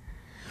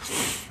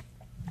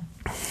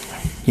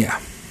 Yeah.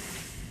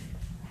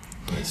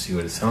 Let's see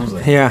what it sounds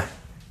like. Yeah.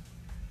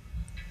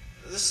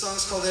 This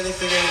song's called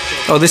Anything,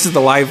 Anything. Oh, this is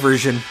the live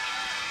version.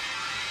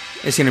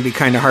 It's going to be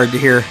kind of hard to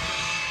hear.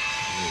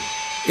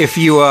 If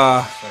you,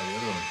 Try the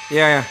other one.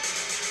 yeah.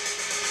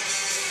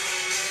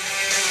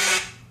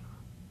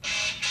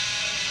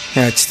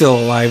 Yeah, it's still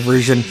a live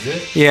version. Is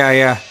it?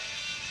 Yeah.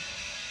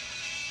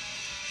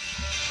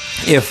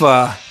 If,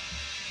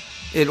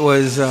 it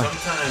was,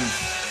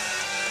 Sometimes.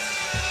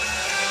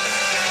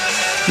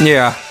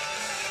 yeah.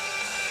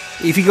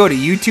 If you go to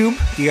YouTube,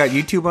 you got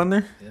YouTube on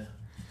there? Yeah.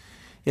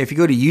 If you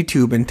go to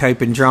YouTube and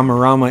type in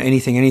Dramarama,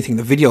 anything,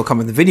 the video will come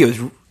in. The video is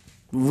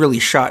really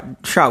shot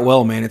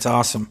well, man. It's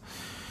awesome.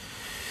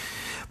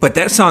 But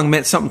that song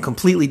meant something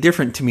completely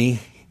different to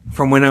me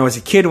from when I was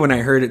a kid when I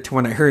heard it to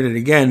when I heard it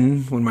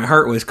again, when my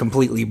heart was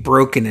completely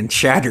broken and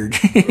shattered.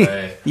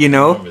 Right. You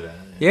know? I remember that.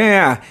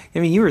 Yeah. I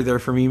mean, you were there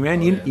for me, man.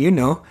 Oh, You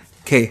know.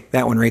 Okay,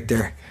 that one right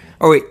there.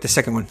 Oh, wait, the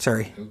second one.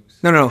 Sorry.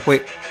 Oops. No,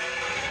 wait.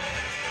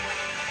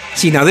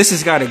 See, now this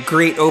has got a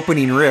great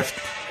opening riff.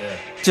 Yeah.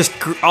 Just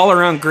all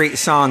around great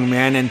song,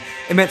 man. And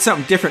it meant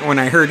something different when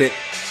I heard it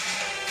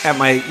at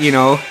my,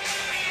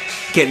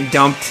 getting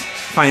dumped.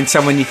 Find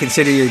someone you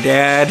consider your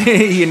dad,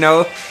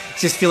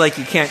 Just feel like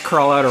you can't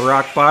crawl out of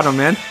rock bottom,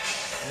 man.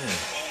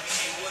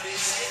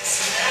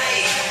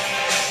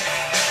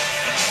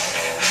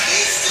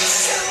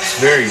 It's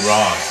very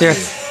raw. Yeah.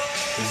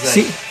 It's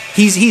like,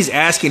 See, he's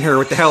asking her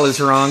what the hell is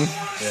wrong.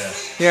 yeah.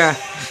 Yeah,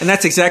 and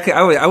that's exactly,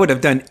 I would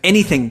have done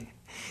anything.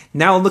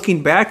 Now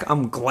looking back,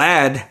 I'm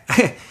glad,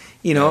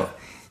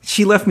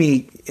 she left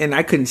me, and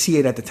I couldn't see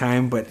it at the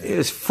time, but it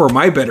was for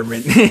my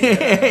betterment,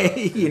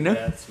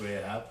 That's the way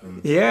it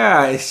happens.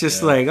 Yeah, it's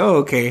just like, oh,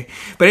 okay.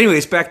 But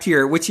anyways, back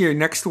to what's your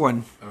next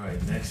one? All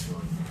right, next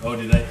one. Oh,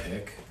 did I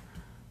pick?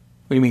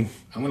 What do you mean?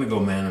 I'm going to go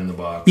Man in the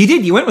Box. You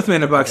did, you went with Man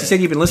in the Box. Okay. You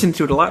said you've been listening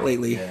to it a lot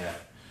lately. Yeah.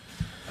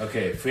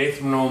 Okay,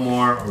 Faith No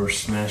More or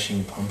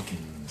Smashing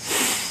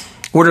Pumpkins?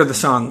 What are the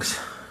songs?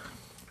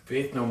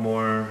 Faith No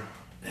More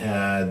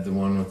had the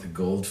one with the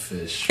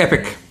goldfish.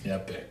 Epic. Right?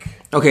 Epic.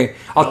 Okay,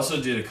 I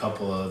also did a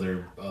couple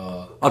other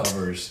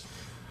covers.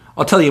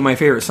 I'll tell you my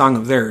favorite song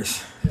of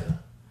theirs. Yeah.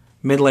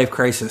 Midlife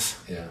Crisis.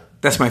 Yeah.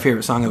 That's my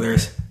favorite song of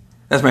theirs.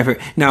 That's my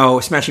favorite. Now,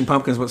 Smashing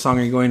Pumpkins, what song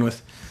are you going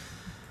with?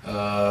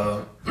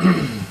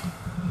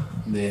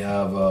 They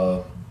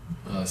have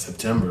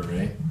September,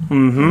 right?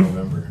 Mm-hmm.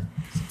 November.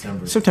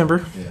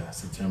 September. Yeah,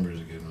 September is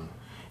a good one.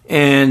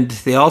 And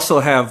they also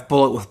have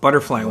Bullet with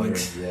Butterfly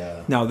Wings.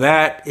 Yeah. Now,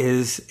 that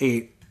is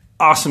a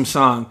awesome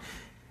song.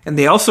 And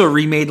they also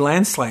remade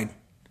Landslide.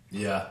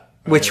 Yeah.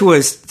 Which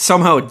was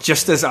somehow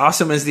just as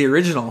awesome as the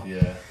original.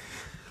 Yeah.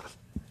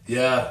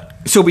 Yeah.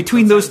 So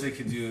between Sometimes those... they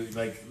could do,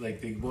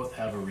 like they both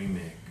have a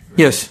remake. Right?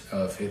 Yes.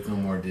 Faith No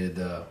More did,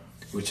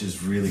 which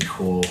is really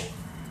cool.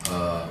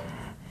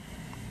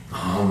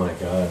 Oh my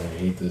god, I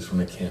hate this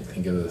when I can't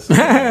think of this.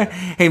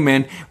 Hey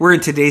man, we're in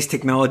today's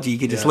technology. You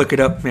can just look it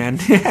up, man.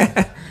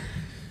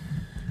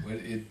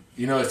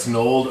 It's an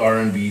old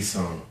R&B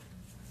song.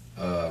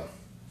 And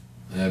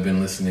I've been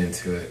listening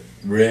to it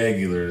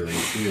regularly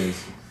too.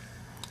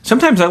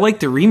 Sometimes I like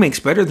the remakes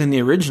better than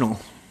the original.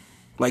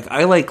 Like,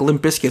 I like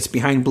Limp Bizkit's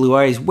Behind Blue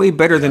Eyes way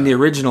better than the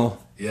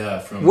original.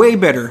 Yeah, way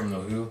better. From the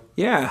Who?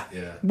 Yeah.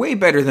 Yeah. Way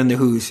better than the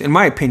Who's, in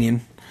my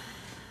opinion.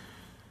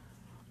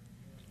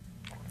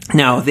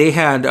 Now, they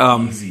had...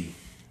 Easy.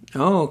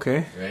 Oh,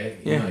 okay. Right?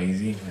 Yeah.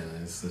 Easy? Yeah,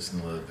 let's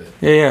listen a little bit.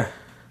 Yeah.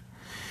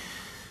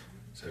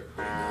 So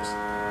everybody knows.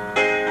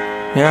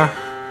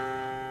 Yeah.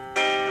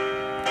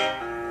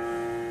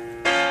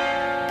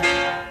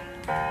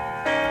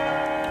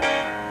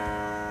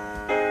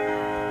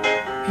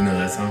 You know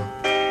that song?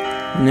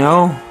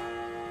 No.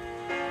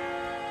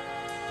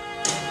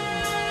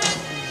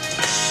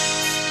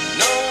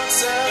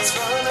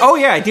 Oh,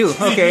 yeah, I do.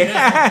 Okay.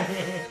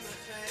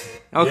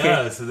 Okay.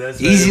 Yeah, so that's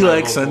Easy right,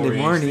 like my Sunday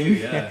vocal morning.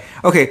 range too, yeah.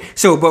 Okay,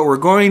 but we're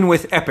going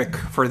with Epic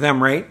for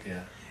them, right?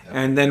 Yeah.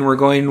 And then we're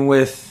going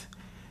with,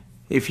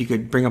 if you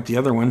could bring up the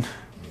other one.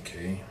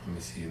 Okay, let me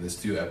see. Let's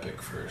do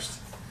Epic first.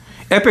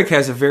 Epic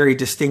has a very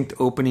distinct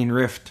opening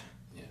riff.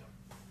 Yeah.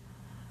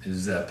 This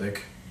is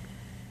Epic.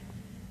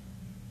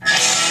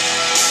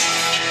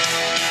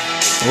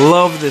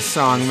 Love this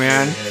song,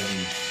 man.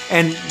 Heavy.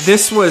 And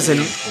this was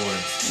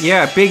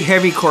Chords. big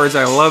heavy chords.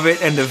 I love it.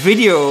 And the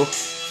video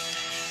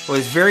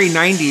was very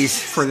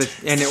 90s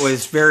and it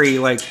was very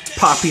like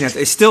popping.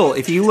 It's still,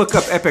 if you look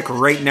up Epic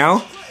right now,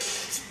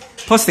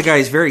 plus the guy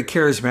is very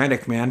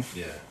charismatic, man.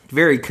 Yeah.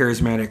 Very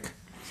charismatic.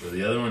 So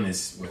the other one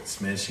is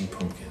Smashing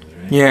Pumpkins,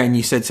 right? Yeah, and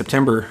you said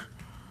September.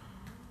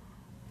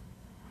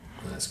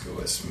 Let's go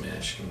with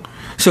Smashing.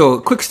 So,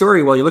 quick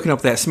story while you're looking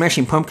up that.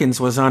 Smashing Pumpkins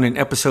was on an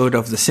episode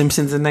of The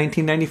Simpsons in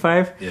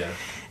 1995. Yeah.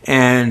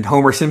 And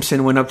Homer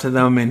Simpson went up to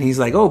them and he's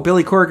like, "Oh,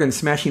 Billy Corgan,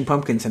 Smashing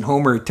Pumpkins." And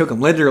Homer took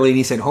him literally and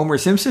he said, "Homer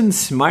Simpson,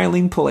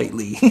 smiling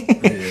politely."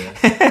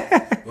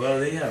 Yeah. Well,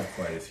 they have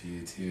quite a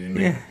few too. And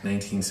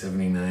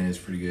 1979 is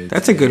pretty good.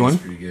 That's a good one.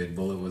 Pretty good.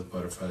 Bullet with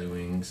Butterfly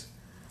Wings.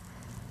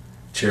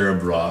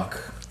 Cherub Rock.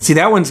 See,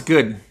 that one's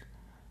good.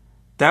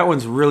 That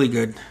one's really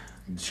good.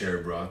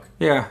 Cherub Rock.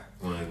 Yeah.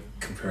 want to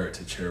compare it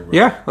to Cherub.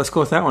 Yeah, let's go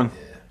with that one.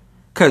 Yeah.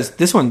 Because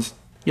this one's,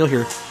 you'll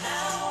hear.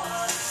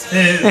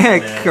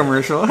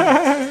 Commercial.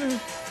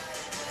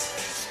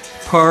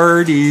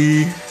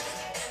 Party.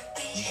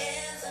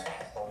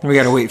 We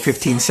gotta wait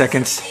 15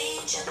 seconds.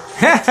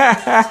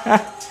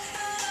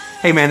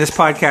 Hey man, this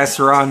podcast's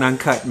raw and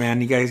uncut,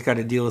 man. You guys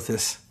gotta deal with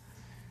this.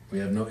 We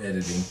have no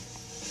editing.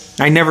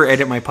 I never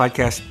edit my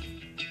podcast.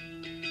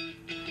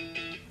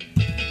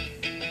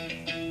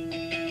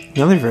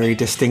 Another very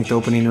distinct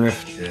opening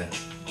riff. Yeah.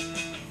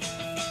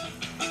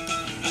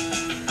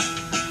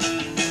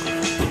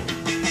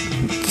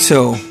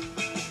 So.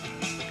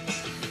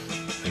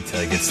 Until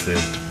it gets the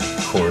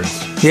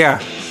chords. Yeah.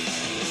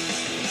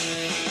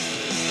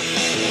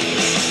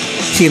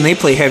 See, and they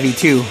play heavy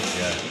too.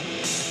 Yeah.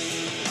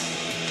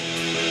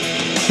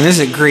 And this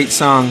is a great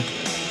song.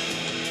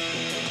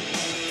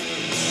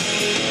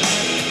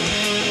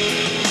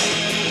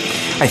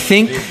 I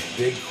think.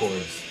 Big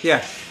chords.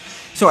 Yeah.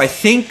 So I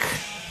think.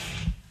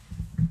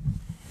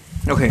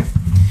 Okay.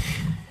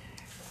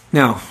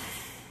 Now,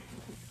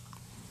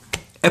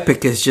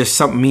 Epic is just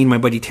something me and my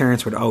buddy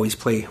Terrence would always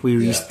play. We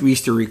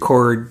used to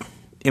record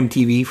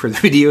MTV for the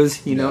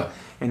videos, you know,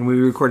 and we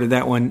recorded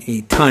that one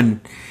a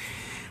ton.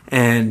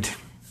 And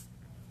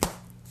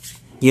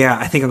yeah,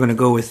 I think I'm going to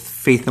go with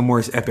Faith No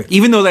More's Epic,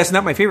 even though that's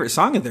not my favorite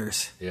song of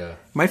theirs. Yeah.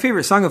 My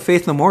favorite song of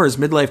Faith No More is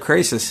Midlife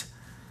Crisis.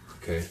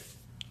 Okay.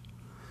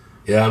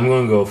 Yeah, I'm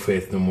going to go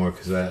Faith No More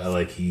because I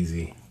like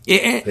Easy.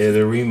 Yeah.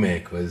 The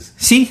remake was...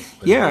 See?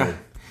 Yeah. Good.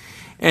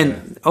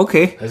 And,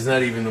 okay. That's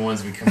not even the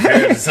ones we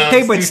compared to songs.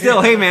 Hey, but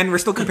still, hey, man, we're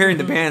still comparing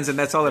the bands, and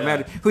that's all that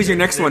matters. Who's your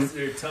next one?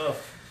 They're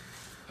tough.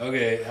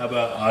 Okay, how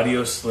about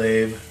Audio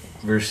Slave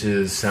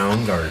versus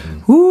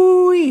Soundgarden?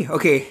 Ooh,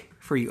 okay,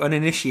 for you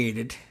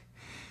uninitiated,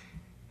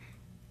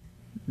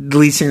 the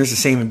lead singer's the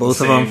same in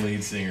both of them. Same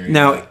lead singer.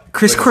 Now,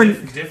 Chris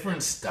Cornell...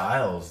 Different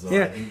styles, though.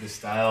 Yeah. I think the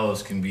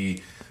styles can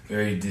be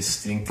very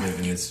distinctive,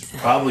 and it's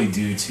probably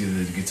due to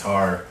the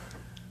guitar...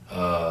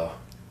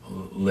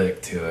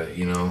 lick to it,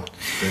 you know.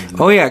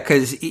 Oh yeah,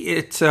 because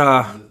it's the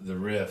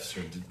riffs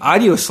are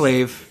Audio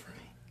Slave.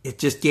 It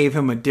just gave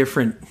him a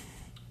different.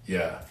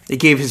 Yeah. It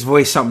gave his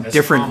voice something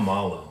different. Tom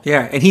Mallow.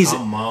 Yeah, and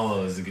Tom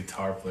Mallow is a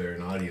guitar player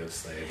in Audio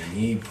Slave, and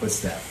he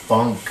puts that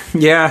funk.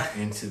 Yeah.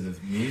 Into the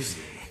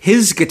music.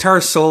 His guitar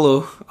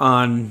solo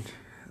on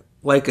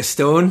 "Like a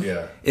Stone"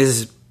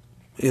 is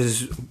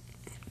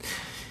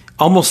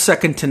almost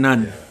second to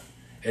none. Yeah.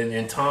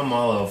 And Tom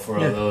Mallow, for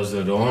those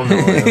that don't know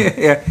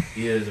him,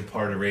 he is a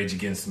part of Rage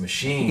Against the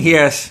Machine.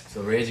 Yes.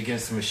 So Rage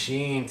Against the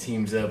Machine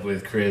teams up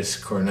with Chris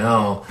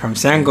Cornell from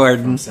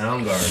Soundgarden.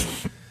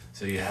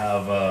 So you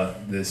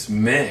have this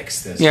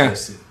mix that's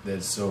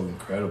that's so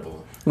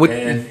incredible.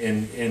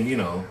 And you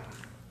know,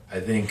 I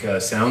think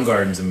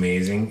Soundgarden's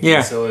amazing. Yeah.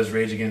 And so is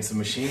Rage Against the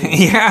Machine.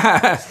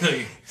 Yeah.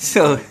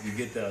 So you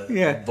get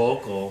the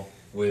vocal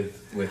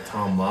with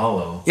Tom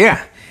Mallow.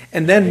 Yeah.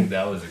 And then I think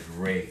that was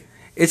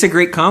It's a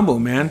great combo,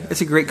 man. Yeah.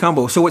 It's a great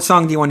combo. So what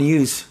song do you want to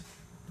use?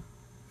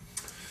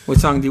 What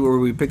song were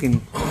we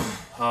picking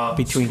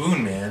between?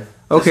 Spoon Man.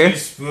 Okay. Let's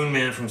use Spoon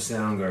Man from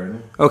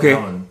Soundgarden. Okay.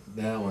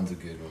 That one's a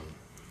good one.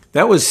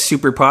 That was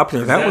super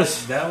popular. That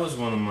was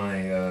one of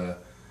my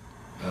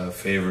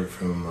favorite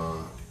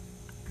from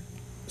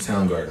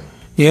Soundgarden.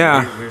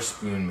 Yeah. We're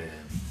Spoon Man.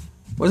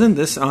 Wasn't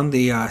this on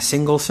the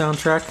single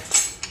soundtrack?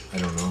 I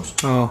don't know.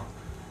 Oh.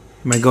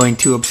 Am I going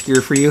too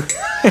obscure for you?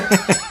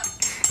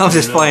 I was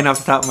just flying off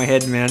the top of my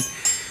head, man.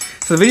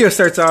 So the video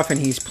starts off and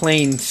he's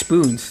playing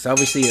spoons. It's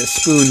obviously a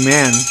spoon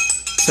man.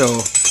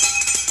 So,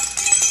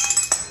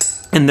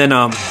 and then,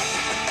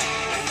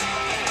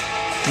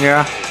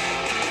 yeah.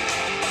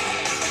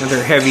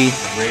 Another heavy.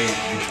 Great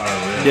guitar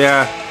riff.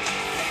 Yeah.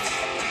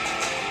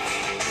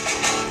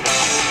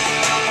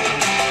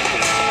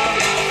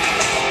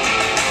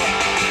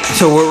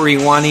 So what were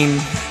you wanting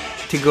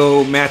to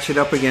go match it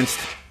up against?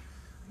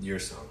 Your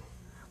song.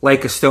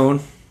 Like a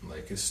Stone.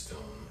 Like a Stone.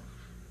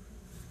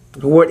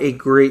 What a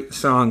great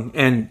song.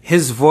 And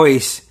his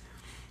voice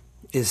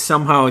is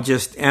somehow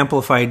just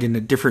amplified in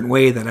a different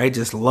way that I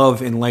just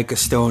love in Like a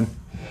Stone.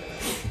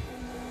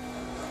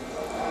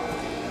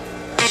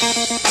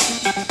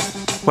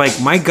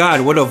 Like, my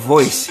God, what a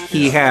voice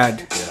he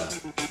had. Yeah.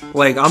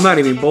 Like, I'm not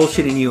even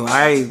bullshitting you.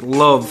 I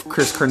love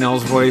Chris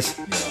Cornell's voice.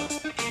 Yeah.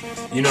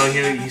 You know,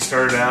 he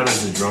started out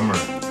as a drummer.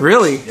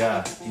 Really?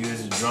 Yeah, he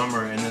was a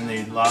drummer, and then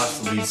they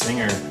lost the lead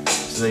singer.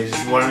 So they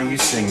said, why don't you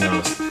sing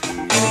those?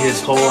 And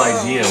his whole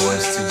idea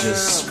was to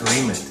just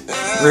scream it.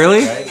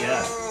 Really? Right?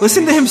 Yeah.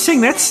 Listen to him sing.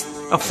 That's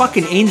a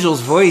fucking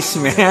angel's voice,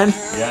 man.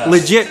 Yeah.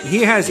 Legit.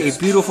 He has a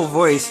beautiful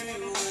voice.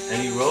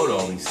 And he wrote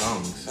all these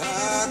songs.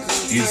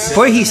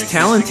 Boy, he's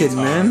talented,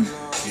 man.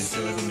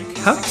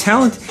 How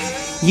talented.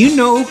 You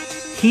know,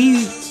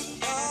 We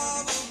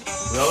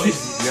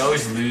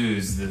always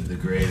lose the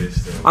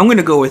greatest. I'm going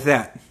to go with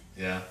that.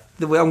 Yeah.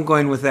 I'm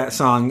going with that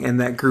song and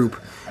that group.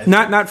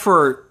 Not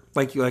for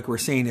like we're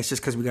saying, it's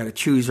just because we got to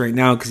choose right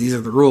now because these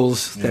are the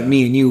rules that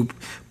me and you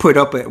put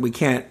up.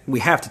 We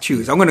have to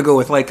choose. I'm going to go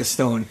with Like a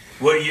Stone.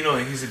 Well,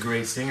 he's a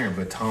great singer,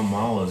 but Tom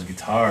Morello's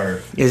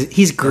guitar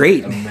he's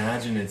great.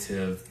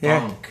 Imaginative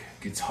funk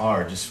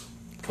guitar just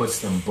puts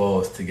them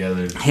both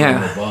together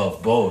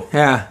above both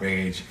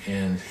Rage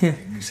and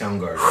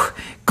Soundgarden.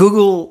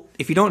 Google,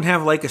 if you don't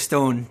have Like a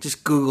Stone,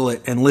 just Google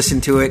it and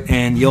listen to it,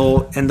 and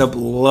you'll end up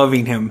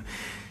loving him.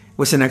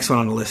 What's the next one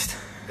on the list?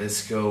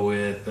 Let's go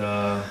with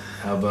how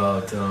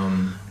about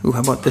how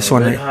about this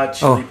one? Red Hot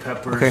Chili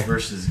Peppers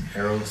versus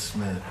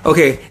Aerosmith.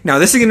 Okay, now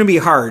this is going to be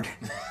hard.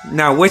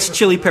 Now, which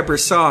Chili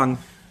Peppers song?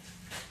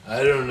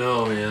 I don't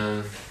know,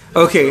 man.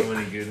 There's so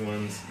many good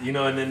ones.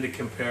 And then to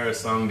compare a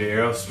song to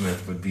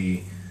Aerosmith would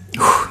be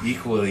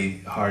equally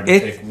hard to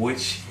pick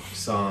which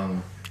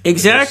song.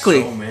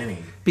 Exactly. There's so many.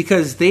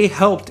 Because they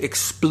helped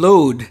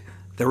explode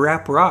the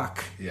rap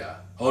rock. Yeah.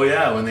 Oh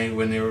yeah, when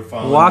they were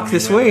following Walk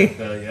This Way.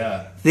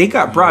 They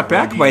got brought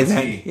back by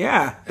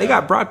that. They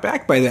got brought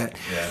back by that.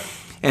 Yeah.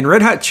 And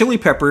Red Hot Chili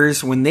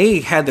Peppers, when they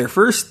had their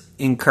first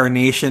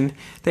incarnation,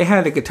 they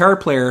had a guitar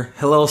player,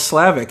 Hillel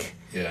Slavic.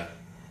 Yeah.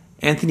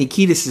 Anthony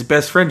Kiedis'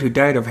 best friend who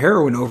died of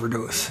heroin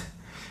overdose.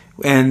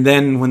 And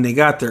then when they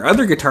got their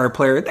other guitar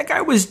player, that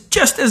guy was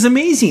just as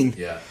amazing.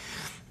 Yeah.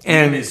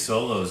 And even his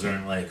solos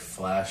aren't like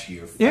flashy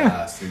or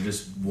fast. They're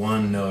just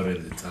one note at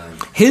a time.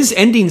 His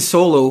ending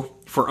solo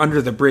for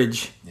Under the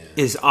Bridge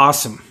is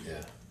awesome. Yeah.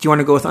 Do you want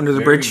to go with Under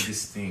the Bridge?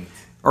 Distinct.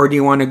 Or do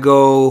you want to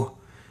go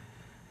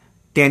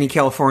Danny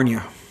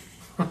California?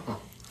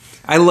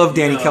 I love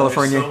Danny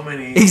California. So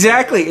many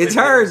exactly. It's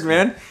hard,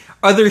 man.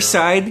 Other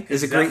Side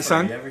is a great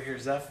song. You ever hear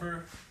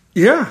Zephyr?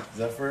 Yeah.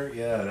 Zephyr?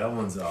 Yeah, that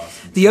one's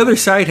awesome. The Other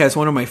Side has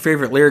one of my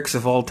favorite lyrics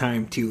of all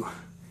time, too.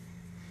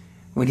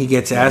 When he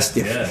gets asked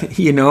if,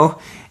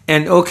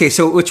 And, okay,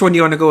 so which one do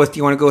you want to go with? Do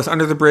you want to go with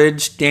Under the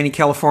Bridge, Danny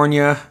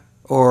California,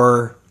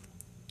 or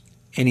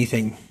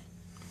anything?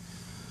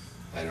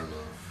 I don't know.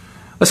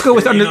 Let's go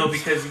with Under...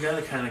 because you got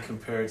to kind of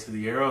compare it to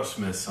the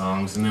Aerosmith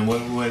songs, and then what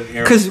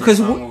Aerosmith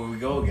song would we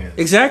go against?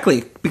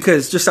 Exactly,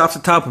 because just off the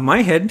top of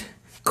my head,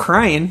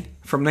 Crying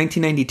from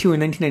 1992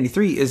 and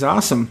 1993 is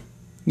awesome,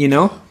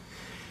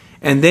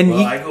 And then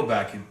I go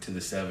back into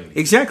the 70s.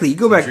 Exactly, you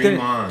go back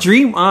there.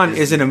 Dream On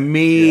is an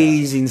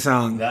amazing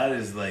song. That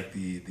is like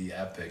the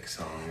epic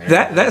song.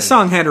 That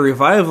song had a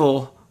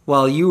revival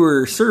while you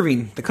were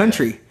serving the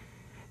country. Yeah.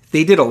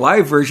 They did a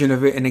live version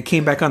of it, and it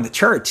came back on the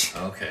charts.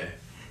 Okay.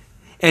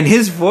 And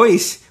his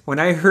voice, when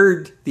I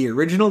heard the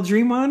original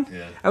Dream On,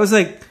 I was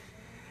like,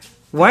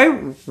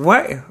 why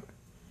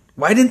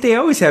didn't they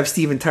always have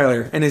Steven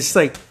Tyler? And it's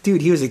like,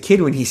 dude, he was a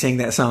kid when he sang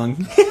that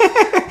song.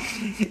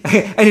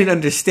 I didn't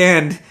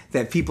understand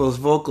that people's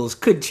vocals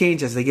could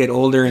change as they get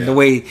older and the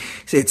way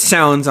it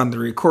sounds on the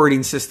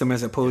recording system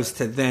as opposed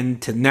to then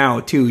to now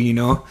too,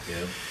 Yeah.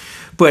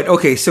 But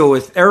okay, so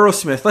with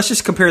Aerosmith, let's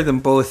just compare them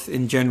both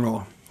in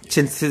general.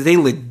 Since they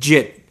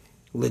legit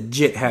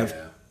have...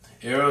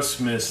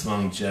 Aerosmith's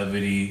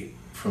longevity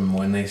from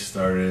when they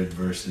started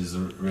versus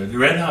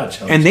Red Hot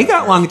Chili and they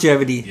got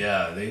longevity.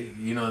 Yeah, they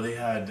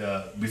had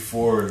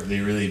before they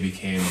really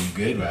became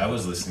good. I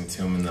was listening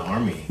to them in the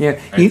army. Yeah,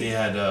 right? They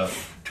had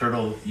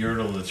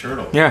Yertle the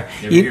Turtle. Yeah,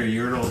 you ever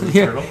hear Yertle the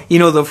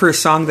Turtle? The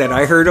first song that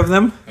I heard of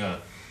them. Yeah.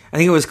 I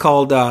think it was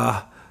called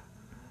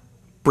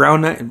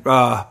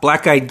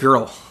Black Eyed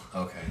Girl.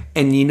 Okay.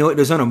 And it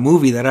was on a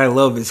movie that I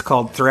love. It's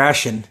called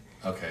Thrashin'.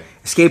 Okay.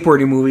 A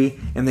skateboarding movie,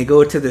 and they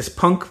go to this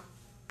punk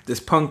They're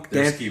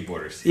dance.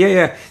 skateboarders.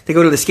 Yeah. They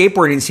go to the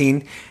skateboarding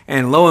scene,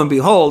 and lo and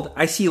behold,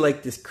 I see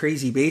like this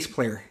crazy bass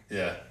player.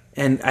 Yeah.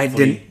 And I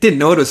didn't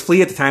know it was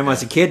Flea at the time. I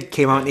was a kid.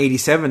 Came out in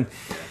 '87,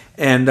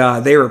 and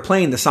they were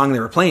playing the song they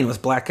were playing was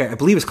I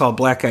believe it's called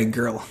Black Eyed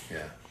Girl.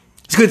 Yeah.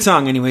 It's a good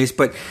song, anyways.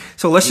 But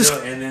so let's just.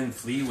 And then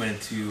Flea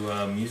went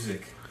to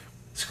music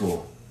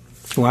school.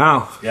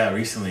 Wow. Yeah,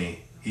 recently.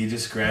 He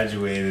just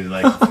graduated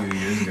like a few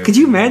years ago. Could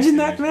you imagine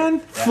that, man?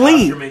 Yeah,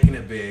 Flea. After making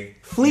it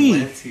big, Flea. He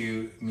went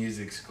to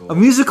music school. A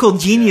musical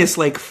genius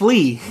like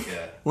Flea.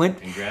 Yeah.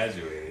 Went and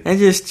graduated. That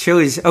just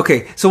shows.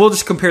 Okay, so we'll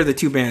just compare the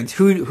two bands.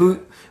 Who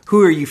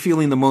are you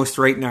feeling the most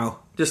right now?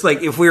 Just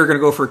like if we were going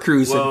to go for a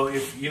cruise. Well,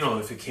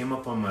 if it came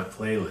up on my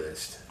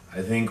playlist,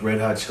 I think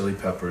Red Hot Chili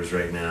Peppers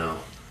right now,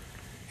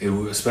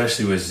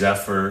 especially with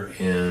Zephyr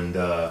and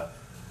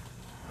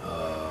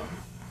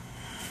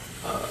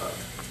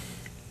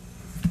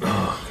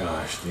oh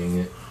gosh, dang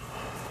it!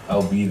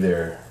 I'll be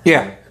there.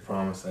 Yeah, I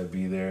promised I'd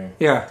be there.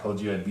 Yeah, I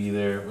told you I'd be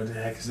there. What the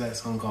heck is that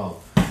song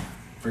called?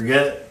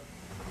 Forget.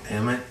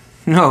 Damn it.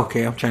 No,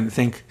 okay, I'm trying to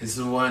think. It's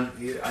the one.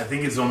 I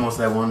think it's almost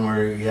that one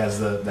where he has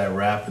that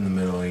rap in the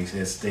middle. And he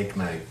says steak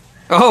knife.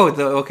 Oh,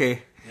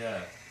 okay. Yeah.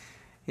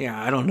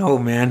 Yeah, I don't know,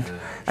 man.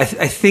 I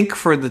think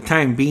for the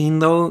time being,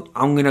 though,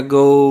 I'm gonna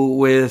go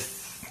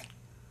with.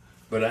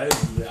 But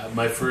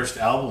my first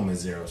album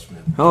is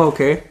Aerosmith. Oh,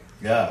 okay.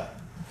 Yeah,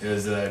 it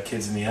was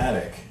Kids in the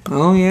Attic.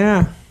 Oh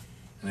yeah.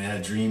 And it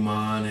had Dream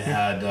On. It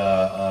had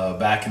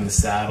Back in the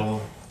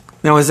Saddle.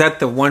 Now, is that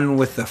the one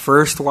with the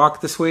first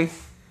Walk This Way,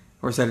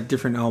 or is that a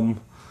different album?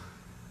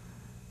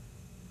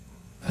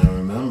 I don't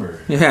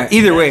remember. Yeah,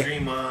 either way.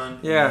 Dream On.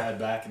 Yeah.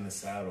 Back in the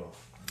Saddle.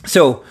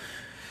 So,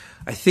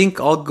 I think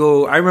I'll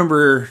go. I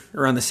remember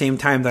around the same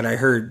time that I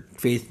heard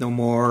Faith No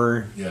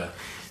More. Yeah.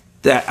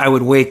 That I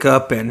would wake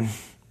up and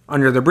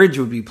Under the Bridge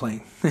would be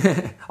playing.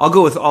 I'll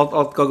go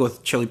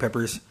with Chili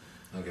Peppers.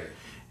 Okay.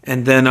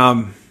 And then,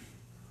 are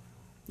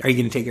you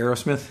going to take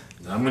Aerosmith?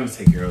 I'm going to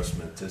take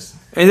Aerosmith.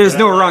 And there's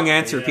no wrong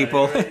answer,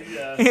 people. Right,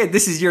 yeah.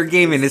 This is your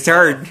game, and it's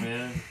hard.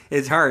 Man.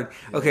 It's hard.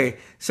 Yeah. Okay,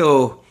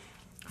 so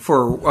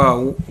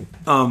for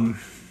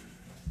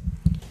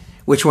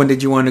which one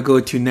did you want to go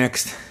to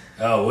next?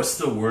 Oh, what's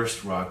the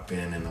worst rock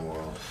band in the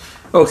world?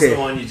 Okay. What's the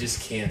one you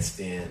just can't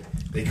stand?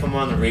 They come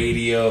on the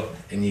radio,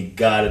 and you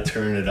got to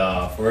turn it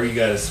off, or you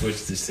got to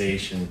switch the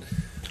station.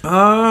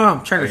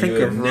 I'm trying to think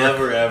you of...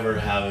 never, ever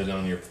have it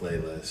on your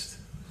playlist.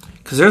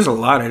 Because there's a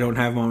lot I don't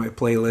have on my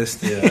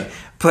playlist. Yeah.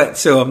 But,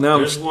 so now...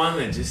 There's one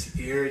that just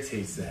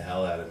irritates the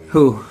hell out of me.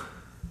 Who?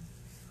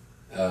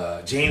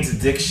 Jane's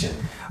Addiction.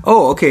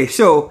 Oh, okay.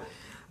 So,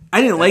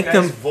 I didn't like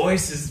them... His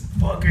voice is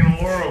fucking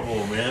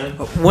horrible, man.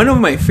 One of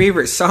my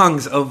favorite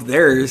songs of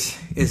theirs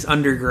is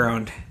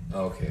Underground.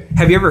 Okay.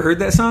 Have you ever heard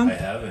that song? I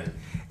haven't.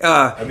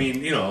 I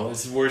mean,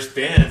 it's the worst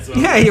band. So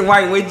yeah,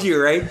 why would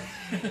you, right?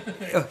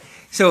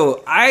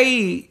 So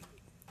I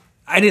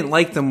didn't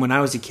like them when I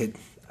was a kid.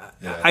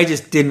 Yeah. I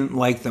just didn't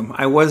like them.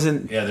 I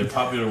wasn't... Yeah, their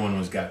popular one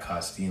was Got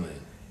Caught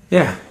Stealing.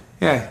 Yeah.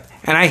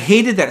 And I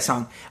hated that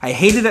song. I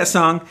hated that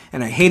song,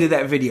 and I hated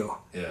that video.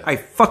 Yeah. I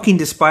fucking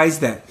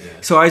despised that.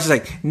 Yeah. So I was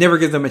like, never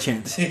give them a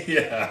chance.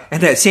 Yeah.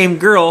 And that same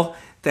girl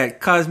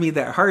that caused me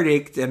that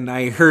heartache, and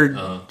I heard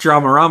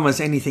Dramarama's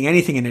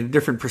Anything in a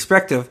different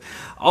perspective,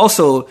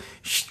 also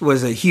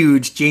was a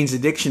huge Jane's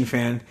Addiction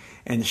fan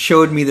and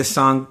showed me the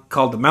song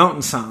called The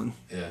Mountain Song.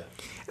 Yeah.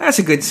 That's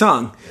a good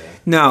song. Yeah.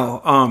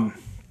 Now,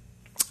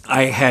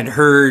 I had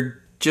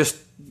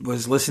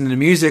was listening to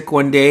music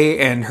one day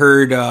and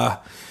heard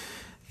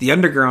The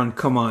Underground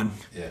come on.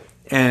 Yeah.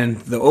 And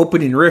the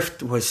opening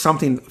riff was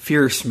something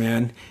fierce,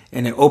 man.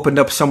 And it opened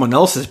up someone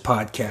else's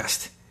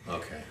podcast.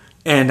 Okay.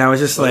 And I was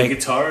just like... The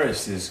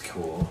guitarist is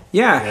cool.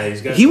 Yeah.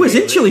 He was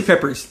in Chili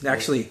Peppers,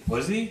 actually.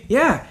 Was he?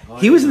 Yeah.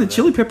 He was in the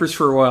Chili Peppers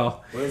for a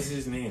while. What is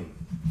his name?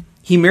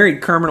 He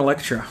married Carmen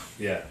Electra.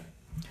 Yeah.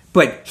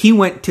 But he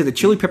went to the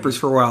Chili Peppers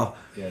for a while.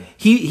 Yeah.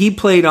 He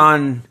played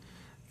on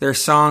their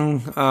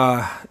song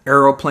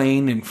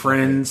Aeroplane and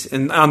Friends,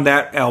 and on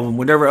that album,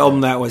 whatever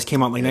album that was,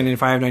 came out like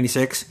 1995,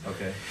 96.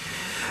 Okay.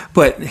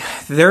 But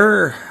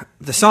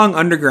the song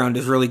Underground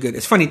is really good.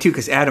 It's funny, too,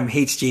 because Adam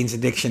hates Jane's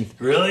Addiction.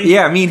 Really?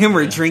 Yeah, me and him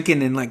were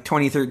drinking in like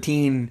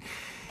 2013,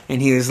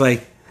 and he was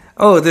like,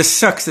 oh, this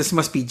sucks. This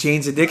must be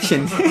Jane's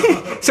Addiction.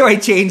 So I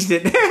changed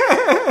it.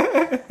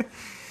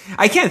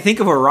 I can't think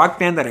of a rock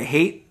band that I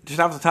hate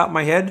just off the top of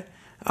my head.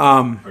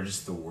 Or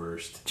just the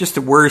worst. Just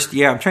the worst,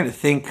 yeah. I'm trying to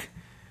think.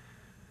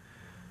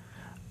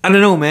 I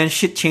don't know, man.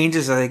 Shit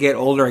changes as I get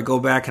older. I go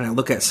back and I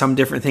look at some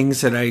different things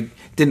that I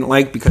didn't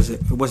like because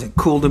it wasn't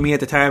cool to me at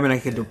the time, and I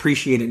could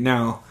appreciate it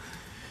now.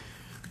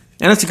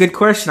 And that's a good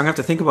question. I'm going to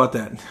have to think about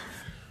that.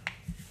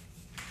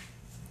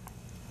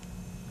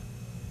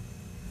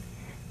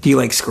 Do you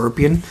like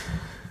Scorpion?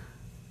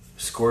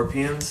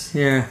 Scorpions?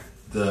 Yeah.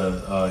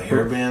 The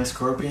hair band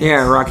Scorpions?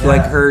 Yeah, Rock You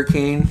Like a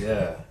Hurricane.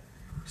 Yeah.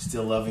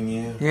 Still Loving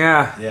You?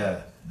 Yeah.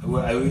 Yeah.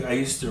 I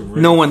used to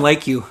riff. No One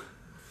Like You.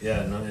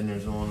 Yeah, and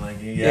there's no one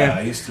like you. Yeah,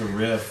 I used to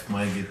riff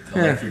my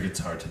electric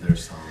guitar to their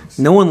songs.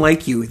 No One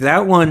Like You.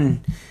 That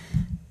one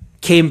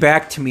came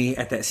back to me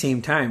at that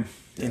same time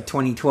in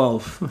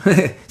 2012.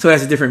 So it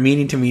has a different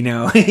meaning to me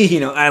now.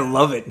 I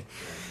love it.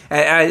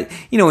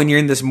 When you're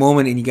in this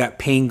moment and you got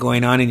pain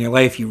going on in your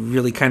life, you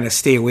really kind of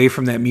stay away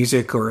from that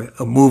music or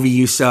a movie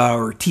you saw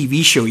or a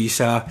TV show you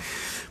saw.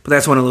 But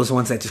that's one of those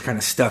ones that just kind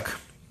of stuck.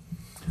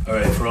 All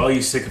right, for all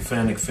you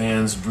sycophantic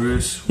fans,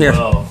 Bruce,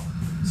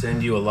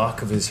 send you a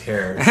lock of his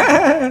hair.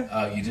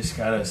 You just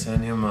gotta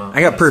send him a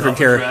perfect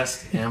hair.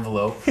 Self-addressed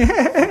envelope.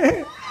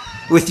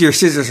 With your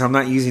scissors, I'm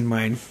not using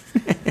mine.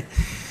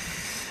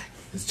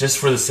 It's just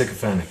for the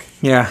sycophantic.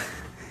 Yeah.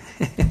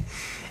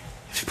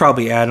 It's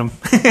probably Adam.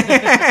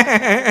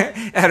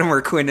 Adam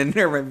or Quinn,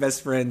 they're my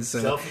best friends.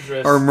 So.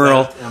 Self-addressed or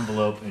Merle.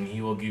 envelope, and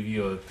he will give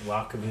you a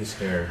lock of his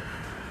hair.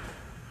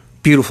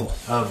 Beautiful.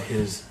 Of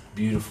his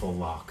beautiful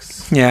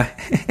locks. Yeah.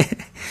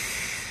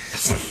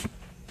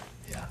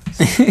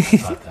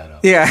 Thought that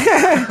up. Yeah.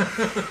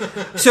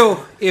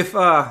 So if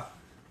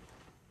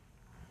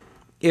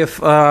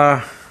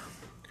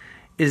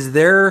is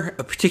there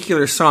a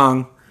particular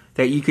song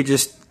that you could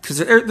just, because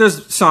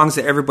there's songs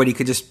that everybody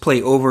could just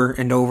play over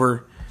and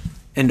over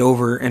and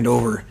over and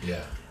over.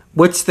 Yeah.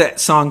 What's that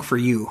song for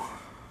you?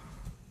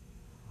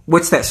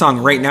 What's that song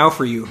right now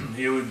for you?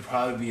 It would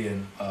probably be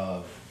an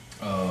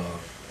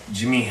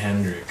Jimi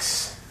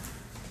Hendrix.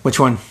 Which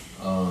one?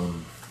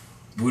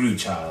 Voodoo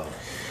Child.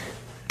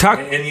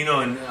 And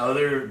and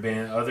other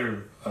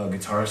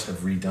guitarists have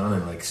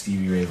redone it, like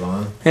Stevie Ray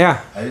Vaughan.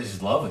 Yeah. I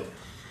just love it.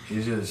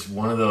 It's just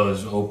one of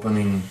those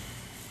opening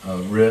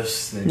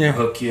riffs that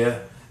hook you.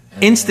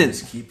 And instant.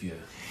 just keep you.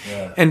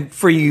 Yeah. And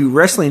for you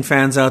wrestling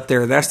fans out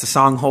there, that's the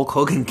song Hulk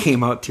Hogan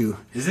came out to.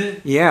 Is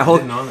it? Yeah, I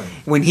didn't know that.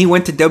 When he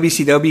went to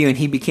WCW and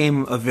he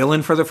became a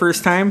villain for the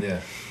first time.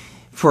 Yeah.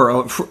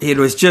 It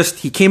was just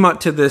he came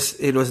out to this.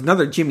 It was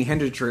another Jimi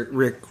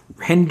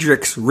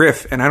Hendrix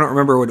riff, and I don't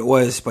remember what it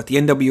was, but the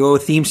NWO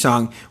theme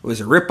song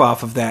was a rip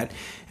off of that.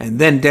 And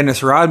then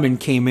Dennis Rodman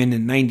came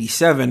in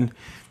 '97,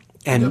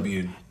 and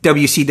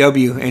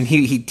WCW, and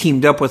he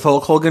teamed up with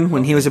Hulk Hogan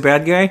when he was a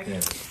bad guy. Yeah.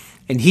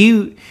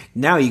 And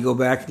now you go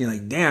back and you're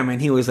like, damn.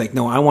 And he was like,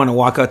 no, I want to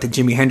walk out to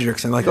Jimi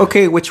Hendrix. And I'm like,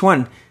 okay, which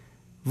one?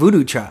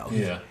 Voodoo Child.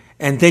 Yeah.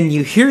 And then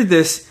you hear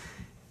this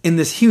in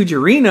this huge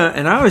arena,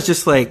 and I was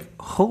just like,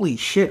 holy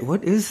shit,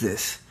 what is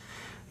this?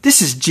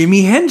 This is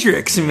Jimi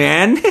Hendrix,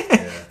 man.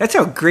 Yeah. That's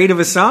how great of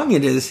a song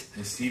it is.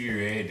 And Stevie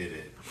Ray did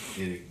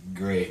it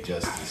great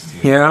justice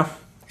too. Yeah.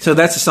 So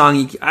that's a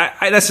song.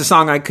 That's a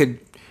song I could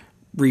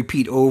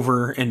repeat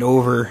over and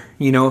over.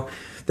 You know,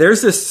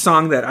 there's this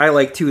song that I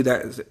like too.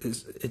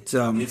 It's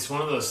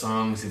one of those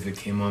songs. If it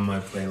came on my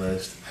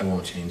playlist, I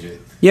won't change it.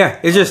 Yeah,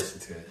 it's just.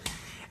 Listen to it.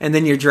 And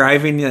then you're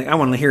driving. You're like, I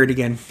want to hear it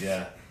again.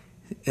 Yeah.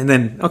 And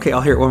then, okay, I'll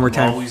hear it one more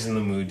time. I'm always in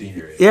the mood to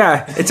hear it.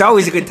 Yeah, it's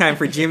always a good time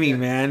for Jimmy,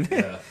 man.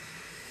 Yeah.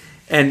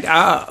 And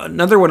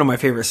another one of my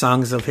favorite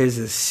songs of his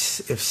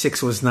is If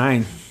 6 Was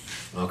 9.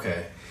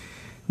 Okay.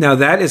 Now,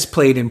 that is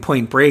played in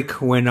Point Break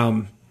when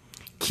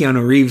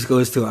Keanu Reeves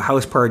goes to a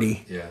house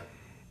party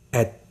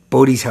at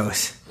Bodie's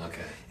house.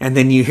 Okay. And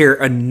then you hear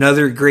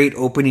another great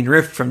opening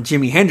riff from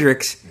Jimi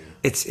Hendrix. Yeah.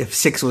 It's If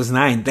 6 Was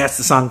 9. That's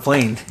the song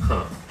playing.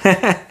 Huh.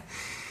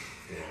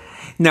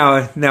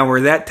 Now,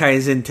 where that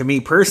ties into me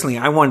personally,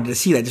 I wanted to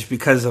see that just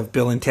because of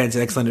Bill and Ted's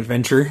Excellent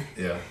Adventure.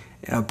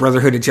 Yeah.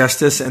 Brotherhood of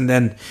Justice. And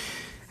then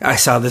I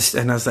saw this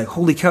and I was like,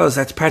 holy cows,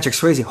 that's Patrick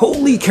Swayze.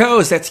 Holy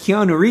cows, that's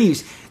Keanu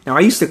Reeves. Now, I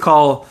used to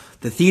call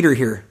the theater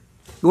here.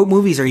 What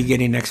movies are you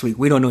getting next week?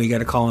 We don't know. You got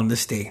to call on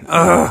this day.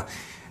 Ugh.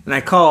 And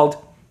I called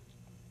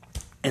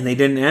and they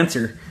didn't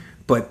answer.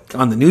 But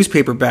on the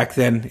newspaper back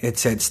then, it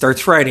said,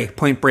 starts Friday,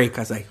 Point Break.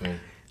 I was like,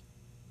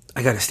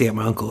 I got to stay at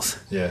my uncle's.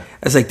 Yeah.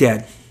 I was like,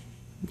 Dad,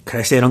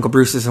 could I stay at Uncle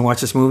Bruce's and watch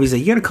this movie? He's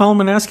like, you got to call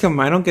him and ask him.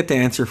 I don't get the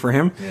answer for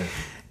him. Yeah.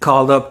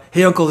 Called up,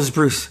 hey, Uncle, this is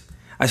Bruce.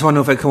 I just want to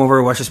know if I come over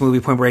and watch this movie,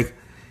 Point Break.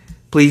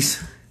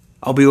 Please,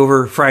 I'll be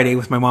over Friday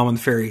with my mom on the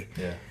ferry.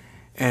 Yeah.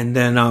 And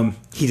then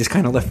he just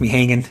kind of left me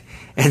hanging.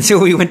 And so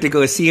we went to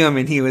go see him,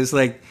 and he was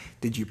like,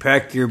 did you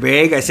pack your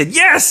bag? I said,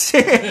 yes!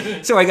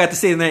 So I got to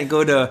stay the night and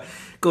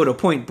go to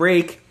Point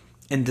Break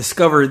and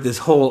discover this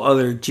whole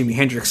other Jimi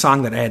Hendrix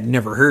song that I had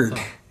never heard.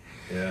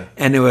 Yeah.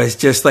 And it was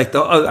just like,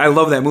 I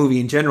love that movie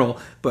in general,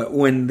 but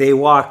when they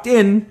walked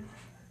in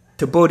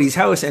to Bodie's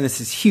house and it's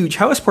this huge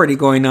house party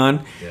going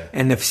on,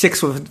 and if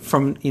 6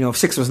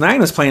 Was 9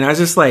 was playing, I was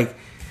just like,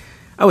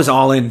 I was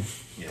all in.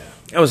 Yeah.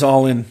 I was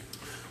all in.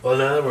 Well,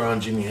 now that we're on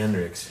Jimi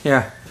Hendrix.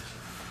 Yeah.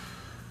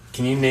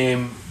 Can you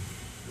name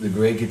the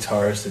great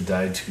guitarist that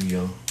died too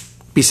young?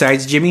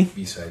 Besides Jimmy?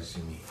 Besides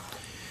Jimmy.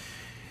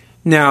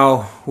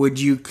 Now, would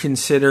you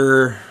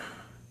consider...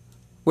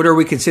 What are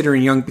we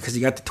considering young? Because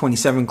he got the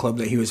 27 Club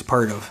that he was a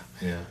part of.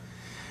 Yeah.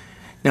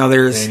 Now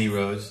there's... Danny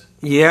Rose.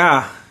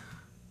 Yeah.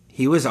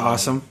 He was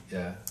awesome.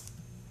 Yeah.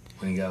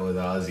 When he got with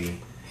Ozzy.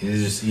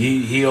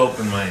 He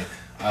opened my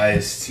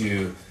eyes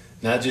to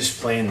not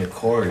just playing the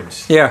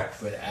chords. Yeah.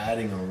 But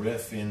adding a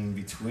riff in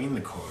between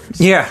the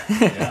chords. Yeah.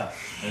 Yeah.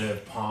 And a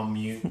palm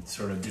mute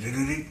sort of...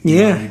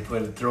 Yeah. He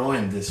throw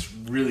in this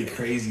really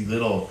crazy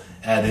little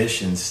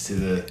additions to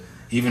the...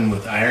 Even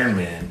with Iron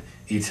Man...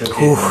 He took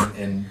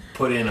it and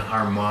put in a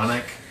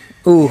harmonic.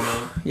 Ooh,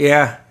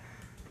 yeah.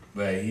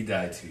 But he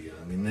died too young.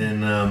 And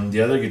then the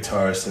other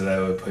guitarist that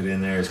I would put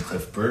in there is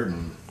Cliff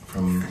Burton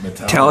from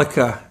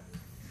Metallica.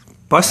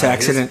 Bus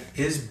accident.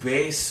 His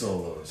bass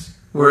solos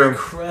were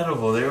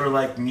incredible. They were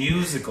like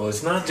musical.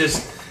 It's not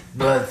just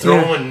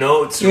throwing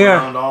notes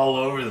around all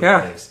over the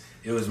place.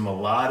 It was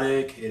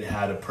melodic. It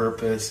had a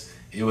purpose.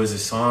 It was a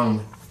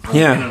song... in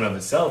and of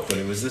itself, but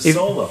it was a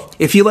solo.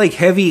 If you like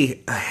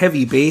a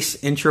heavy bass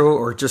intro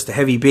or just a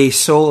heavy bass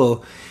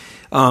solo,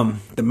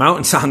 the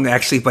Mountain Song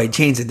actually by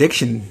Jane's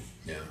Addiction,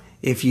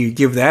 if you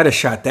give that a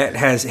shot, that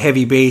has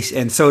heavy bass,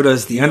 and so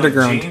does the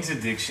Underground. Jane's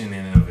Addiction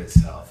in and of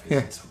itself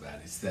isn't so bad.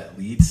 It's that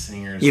lead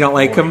singer's You don't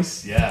voice. Like him?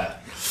 Yeah.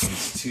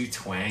 It's too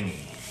twangy.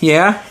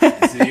 Yeah?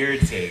 It's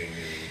irritating.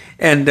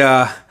 And,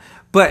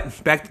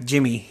 but back to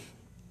Jimmy.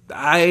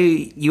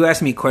 You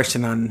asked me a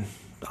question on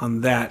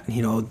that,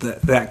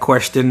 that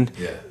question.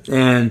 Yeah.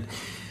 And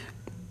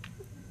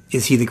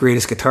is he the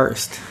greatest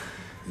guitarist?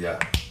 Yeah.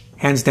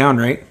 Hands down,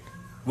 right?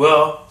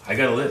 Well, I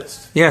got a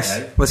list. Yes.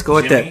 Right? Let's go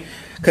with that.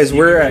 Because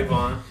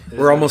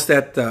we're almost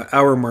at the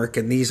hour mark,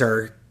 and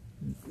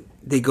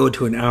they go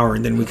to an hour,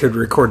 and then we could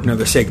record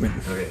another segment.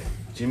 Okay.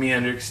 Jimi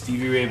Hendrix,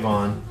 Stevie Ray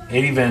Vaughan,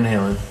 Eddie Van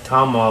Halen,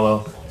 Tom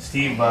Morello,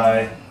 Steve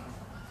Vai,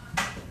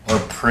 or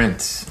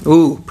Prince.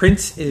 Ooh,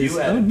 Prince is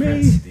amazing.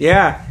 Prince,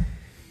 yeah.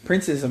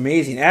 Prince is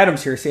amazing.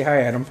 Adam's here. Say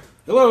hi, Adam.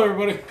 Hello,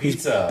 everybody.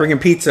 Pizza. Bringing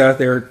pizza.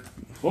 They're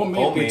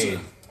homemade pizza.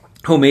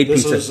 Homemade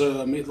this pizza. This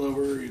is Meat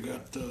Lover. You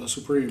got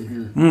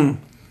Supreme here.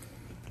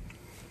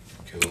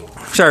 Cool.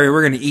 Sorry,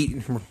 we're going to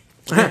eat.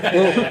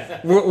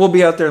 We'll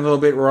be out there in a little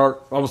bit. We're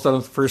almost done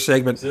with the first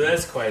segment. So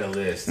that's quite a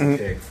list to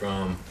pick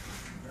from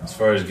as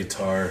far as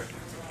guitar.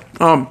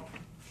 I'm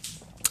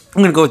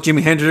going to go with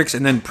Jimi Hendrix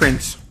and then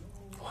Prince.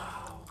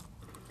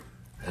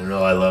 I don't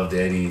know. I loved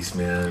Eddie's,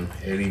 man.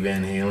 Eddie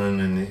Van Halen,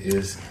 and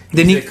he's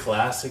a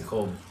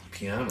classical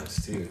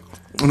pianist too.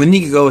 And then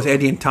you could go with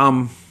Eddie and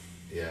Tom.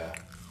 Yeah.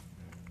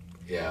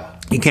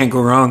 You can't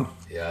go wrong.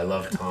 Yeah, I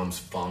love Tom's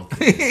funk.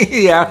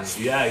 Yeah.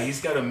 Yeah,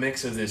 he's got a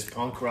mix of this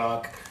punk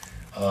rock,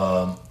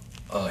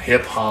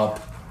 hip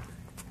hop,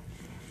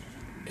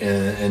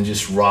 and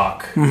just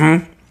rock.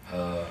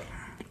 That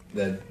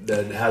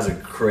has a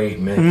great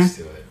mix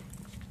to it.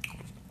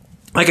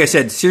 Like I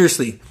said,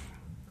 seriously,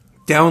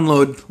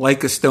 download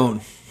Like a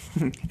Stone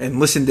and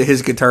listen to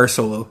his guitar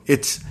solo.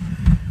 It's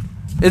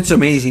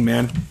amazing,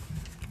 man.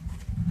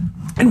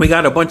 And we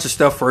got a bunch of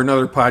stuff for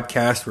another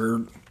podcast.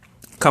 We're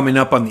coming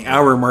up on the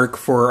hour mark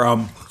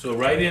for... So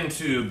right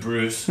into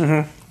Bruce.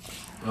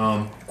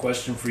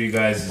 Question for you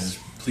guys is,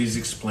 please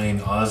explain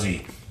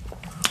Ozzy.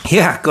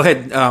 Yeah, go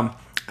ahead.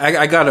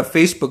 I got a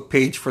Facebook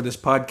page for this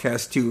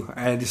podcast, too.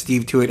 I added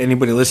Steve to it.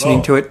 Anybody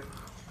listening to it?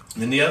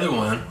 And the other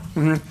one,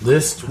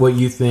 list what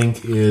you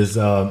think is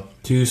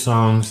 2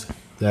 songs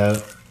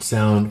that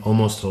sound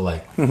almost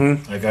alike.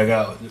 Like I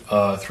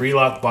got Three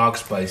Lock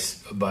Box by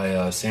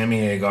Sammy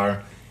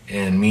Hagar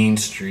and Mean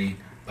Street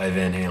by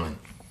Van Halen.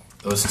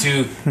 Those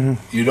two,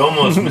 you'd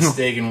almost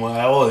mistaken,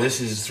 well,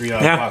 this is Three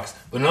Lock Box.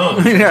 But no,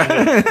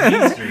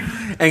 Mean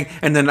Street.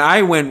 And then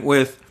I went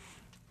with,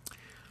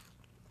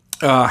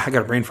 I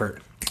got a brain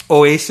fart.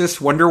 Oasis,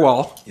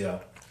 Wonderwall. Yeah.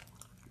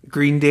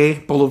 Green Day,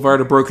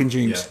 Boulevard of Broken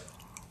Dreams.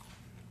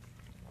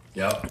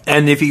 Yeah.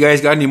 And if you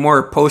guys got any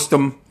more, post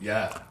them.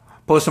 Yeah.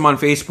 Post them on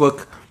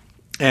Facebook,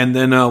 and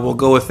then we'll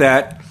go with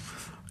that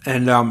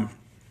and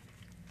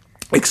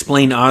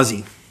explain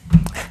Ozzy.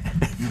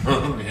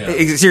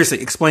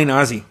 Seriously, explain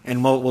Ozzy,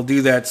 and we'll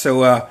do that.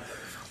 So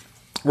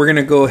we're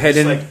gonna go ahead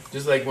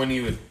just like when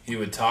he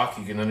would talk,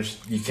 you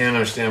can't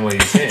understand what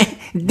he's saying.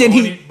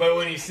 But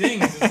when he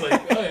sings, it's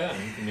like, oh yeah,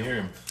 you can hear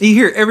him. You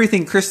hear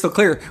everything crystal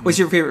clear. What's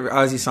your favorite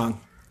Ozzy song?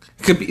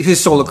 Could be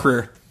his solo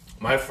career.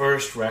 My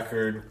first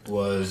record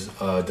was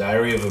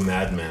Diary of a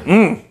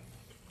Madman.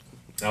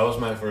 That was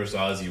my first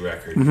Ozzy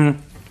record.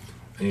 And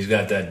he's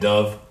got that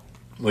dove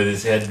with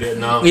his head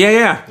bitten off.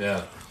 Yeah.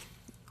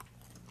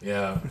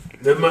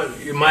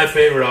 My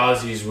favorite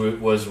Ozzy's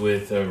was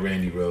with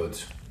Randy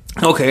Rhoads.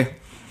 Okay.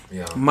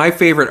 Yeah. My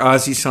favorite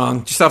Ozzy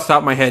song, just off the top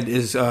of my head,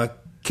 is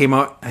came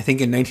out I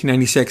think in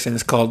 1996, and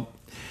it's called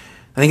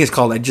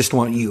 "I Just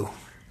Want You."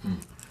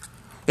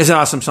 It's an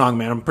awesome song,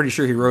 man. I'm pretty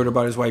sure he wrote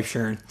about his wife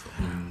Sharon.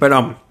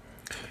 But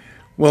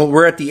well,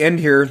 we're at the end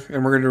here,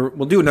 and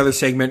we'll do another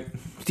segment.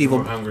 Steve,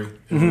 we're hungry.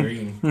 And we're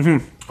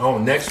eating. Oh,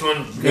 next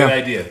one, good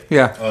idea.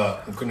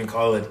 Yeah. I'm going to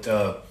call it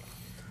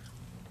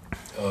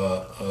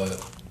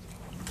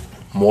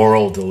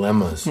Moral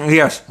Dilemmas.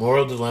 Yes.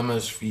 Moral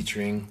Dilemmas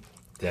featuring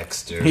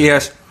Dexter.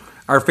 Yes.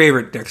 Our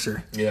favorite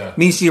Dexter. Yeah.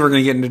 Me and Steve are going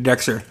to get into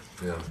Dexter.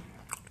 Yeah.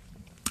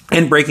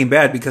 And Breaking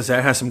Bad, because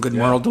that has some good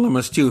moral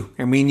dilemmas too.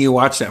 And me and you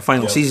watched that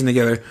final season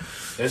together.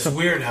 It's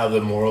weird how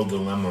the moral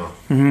dilemma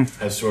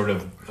has sort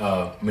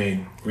of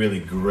made really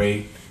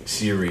great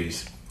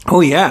series.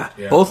 Oh yeah,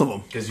 both of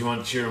them. Because you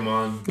want to cheer them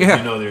on, but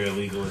you know they're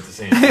illegal at the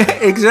same time.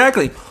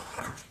 Exactly.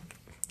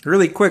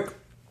 Really quick,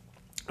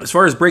 as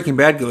far as Breaking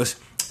Bad goes,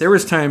 there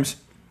was times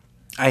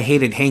I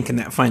hated Hank in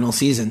that final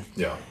season.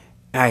 Yeah.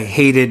 I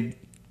hated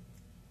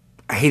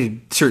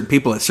certain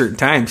people at certain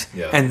times.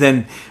 Yeah. And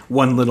then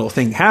one little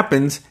thing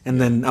happens,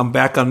 and then I'm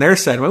back on their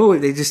side. Oh,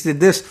 they just did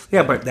this.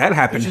 Yeah, but that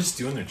happened. They're just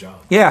doing their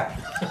job. Yeah.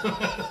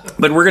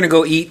 But we're going to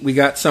go eat. We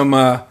got some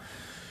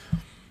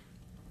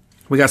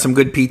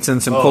good pizza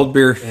and some cold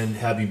beer. And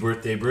happy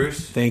birthday,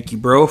 Bruce. Thank you,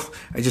 bro.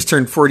 I just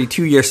turned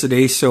 42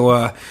 yesterday, so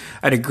I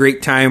had a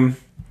great time.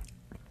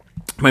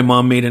 My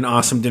mom made an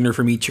awesome dinner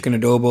for me, chicken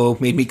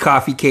adobo, made me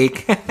coffee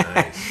cake.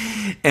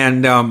 Nice.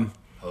 And I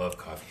love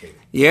coffee cake.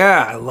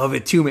 Yeah, I love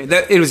it too, man.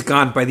 It was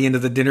gone by the end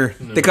of the dinner.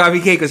 The coffee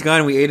cake was gone,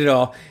 and we ate it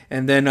all.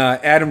 And then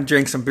Adam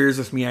drank some beers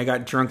with me. I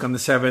got drunk on the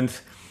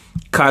 7th.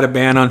 Caught a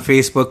ban on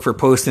Facebook for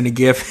posting a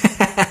GIF.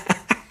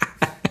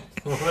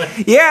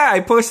 What? Yeah,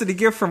 I posted a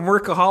GIF from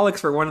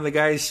Workaholics where one of the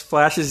guys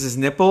flashes his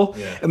nipple.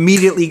 Yeah.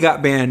 Immediately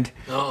got banned.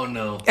 Oh,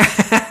 no. Because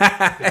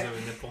of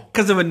a nipple?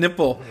 Because of a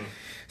nipple.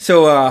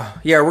 So,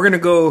 we're gonna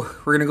go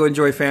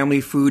enjoy family,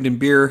 food, and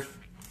beer.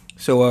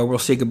 So we'll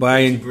say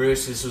goodbye. Thank you,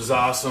 Bruce, this was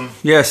awesome.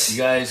 Yes. You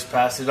guys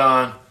pass it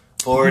on.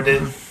 Forward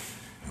it.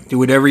 Do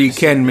whatever you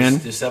can, man.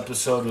 This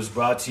episode was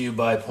brought to you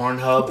by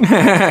Pornhub.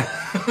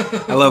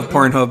 I love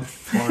Pornhub.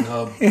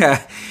 Pornhub.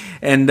 Yeah.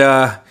 And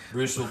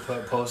Bruce will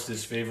post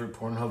his favorite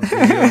Pornhub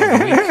video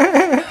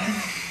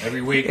of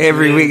the week.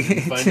 Every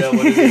week. Find out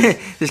what it is.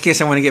 Just in case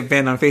I want to get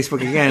banned on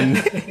Facebook again.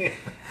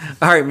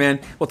 All right,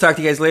 man. We'll talk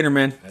to you guys later,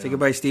 man. Say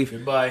goodbye, Steve.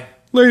 Goodbye.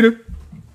 Later.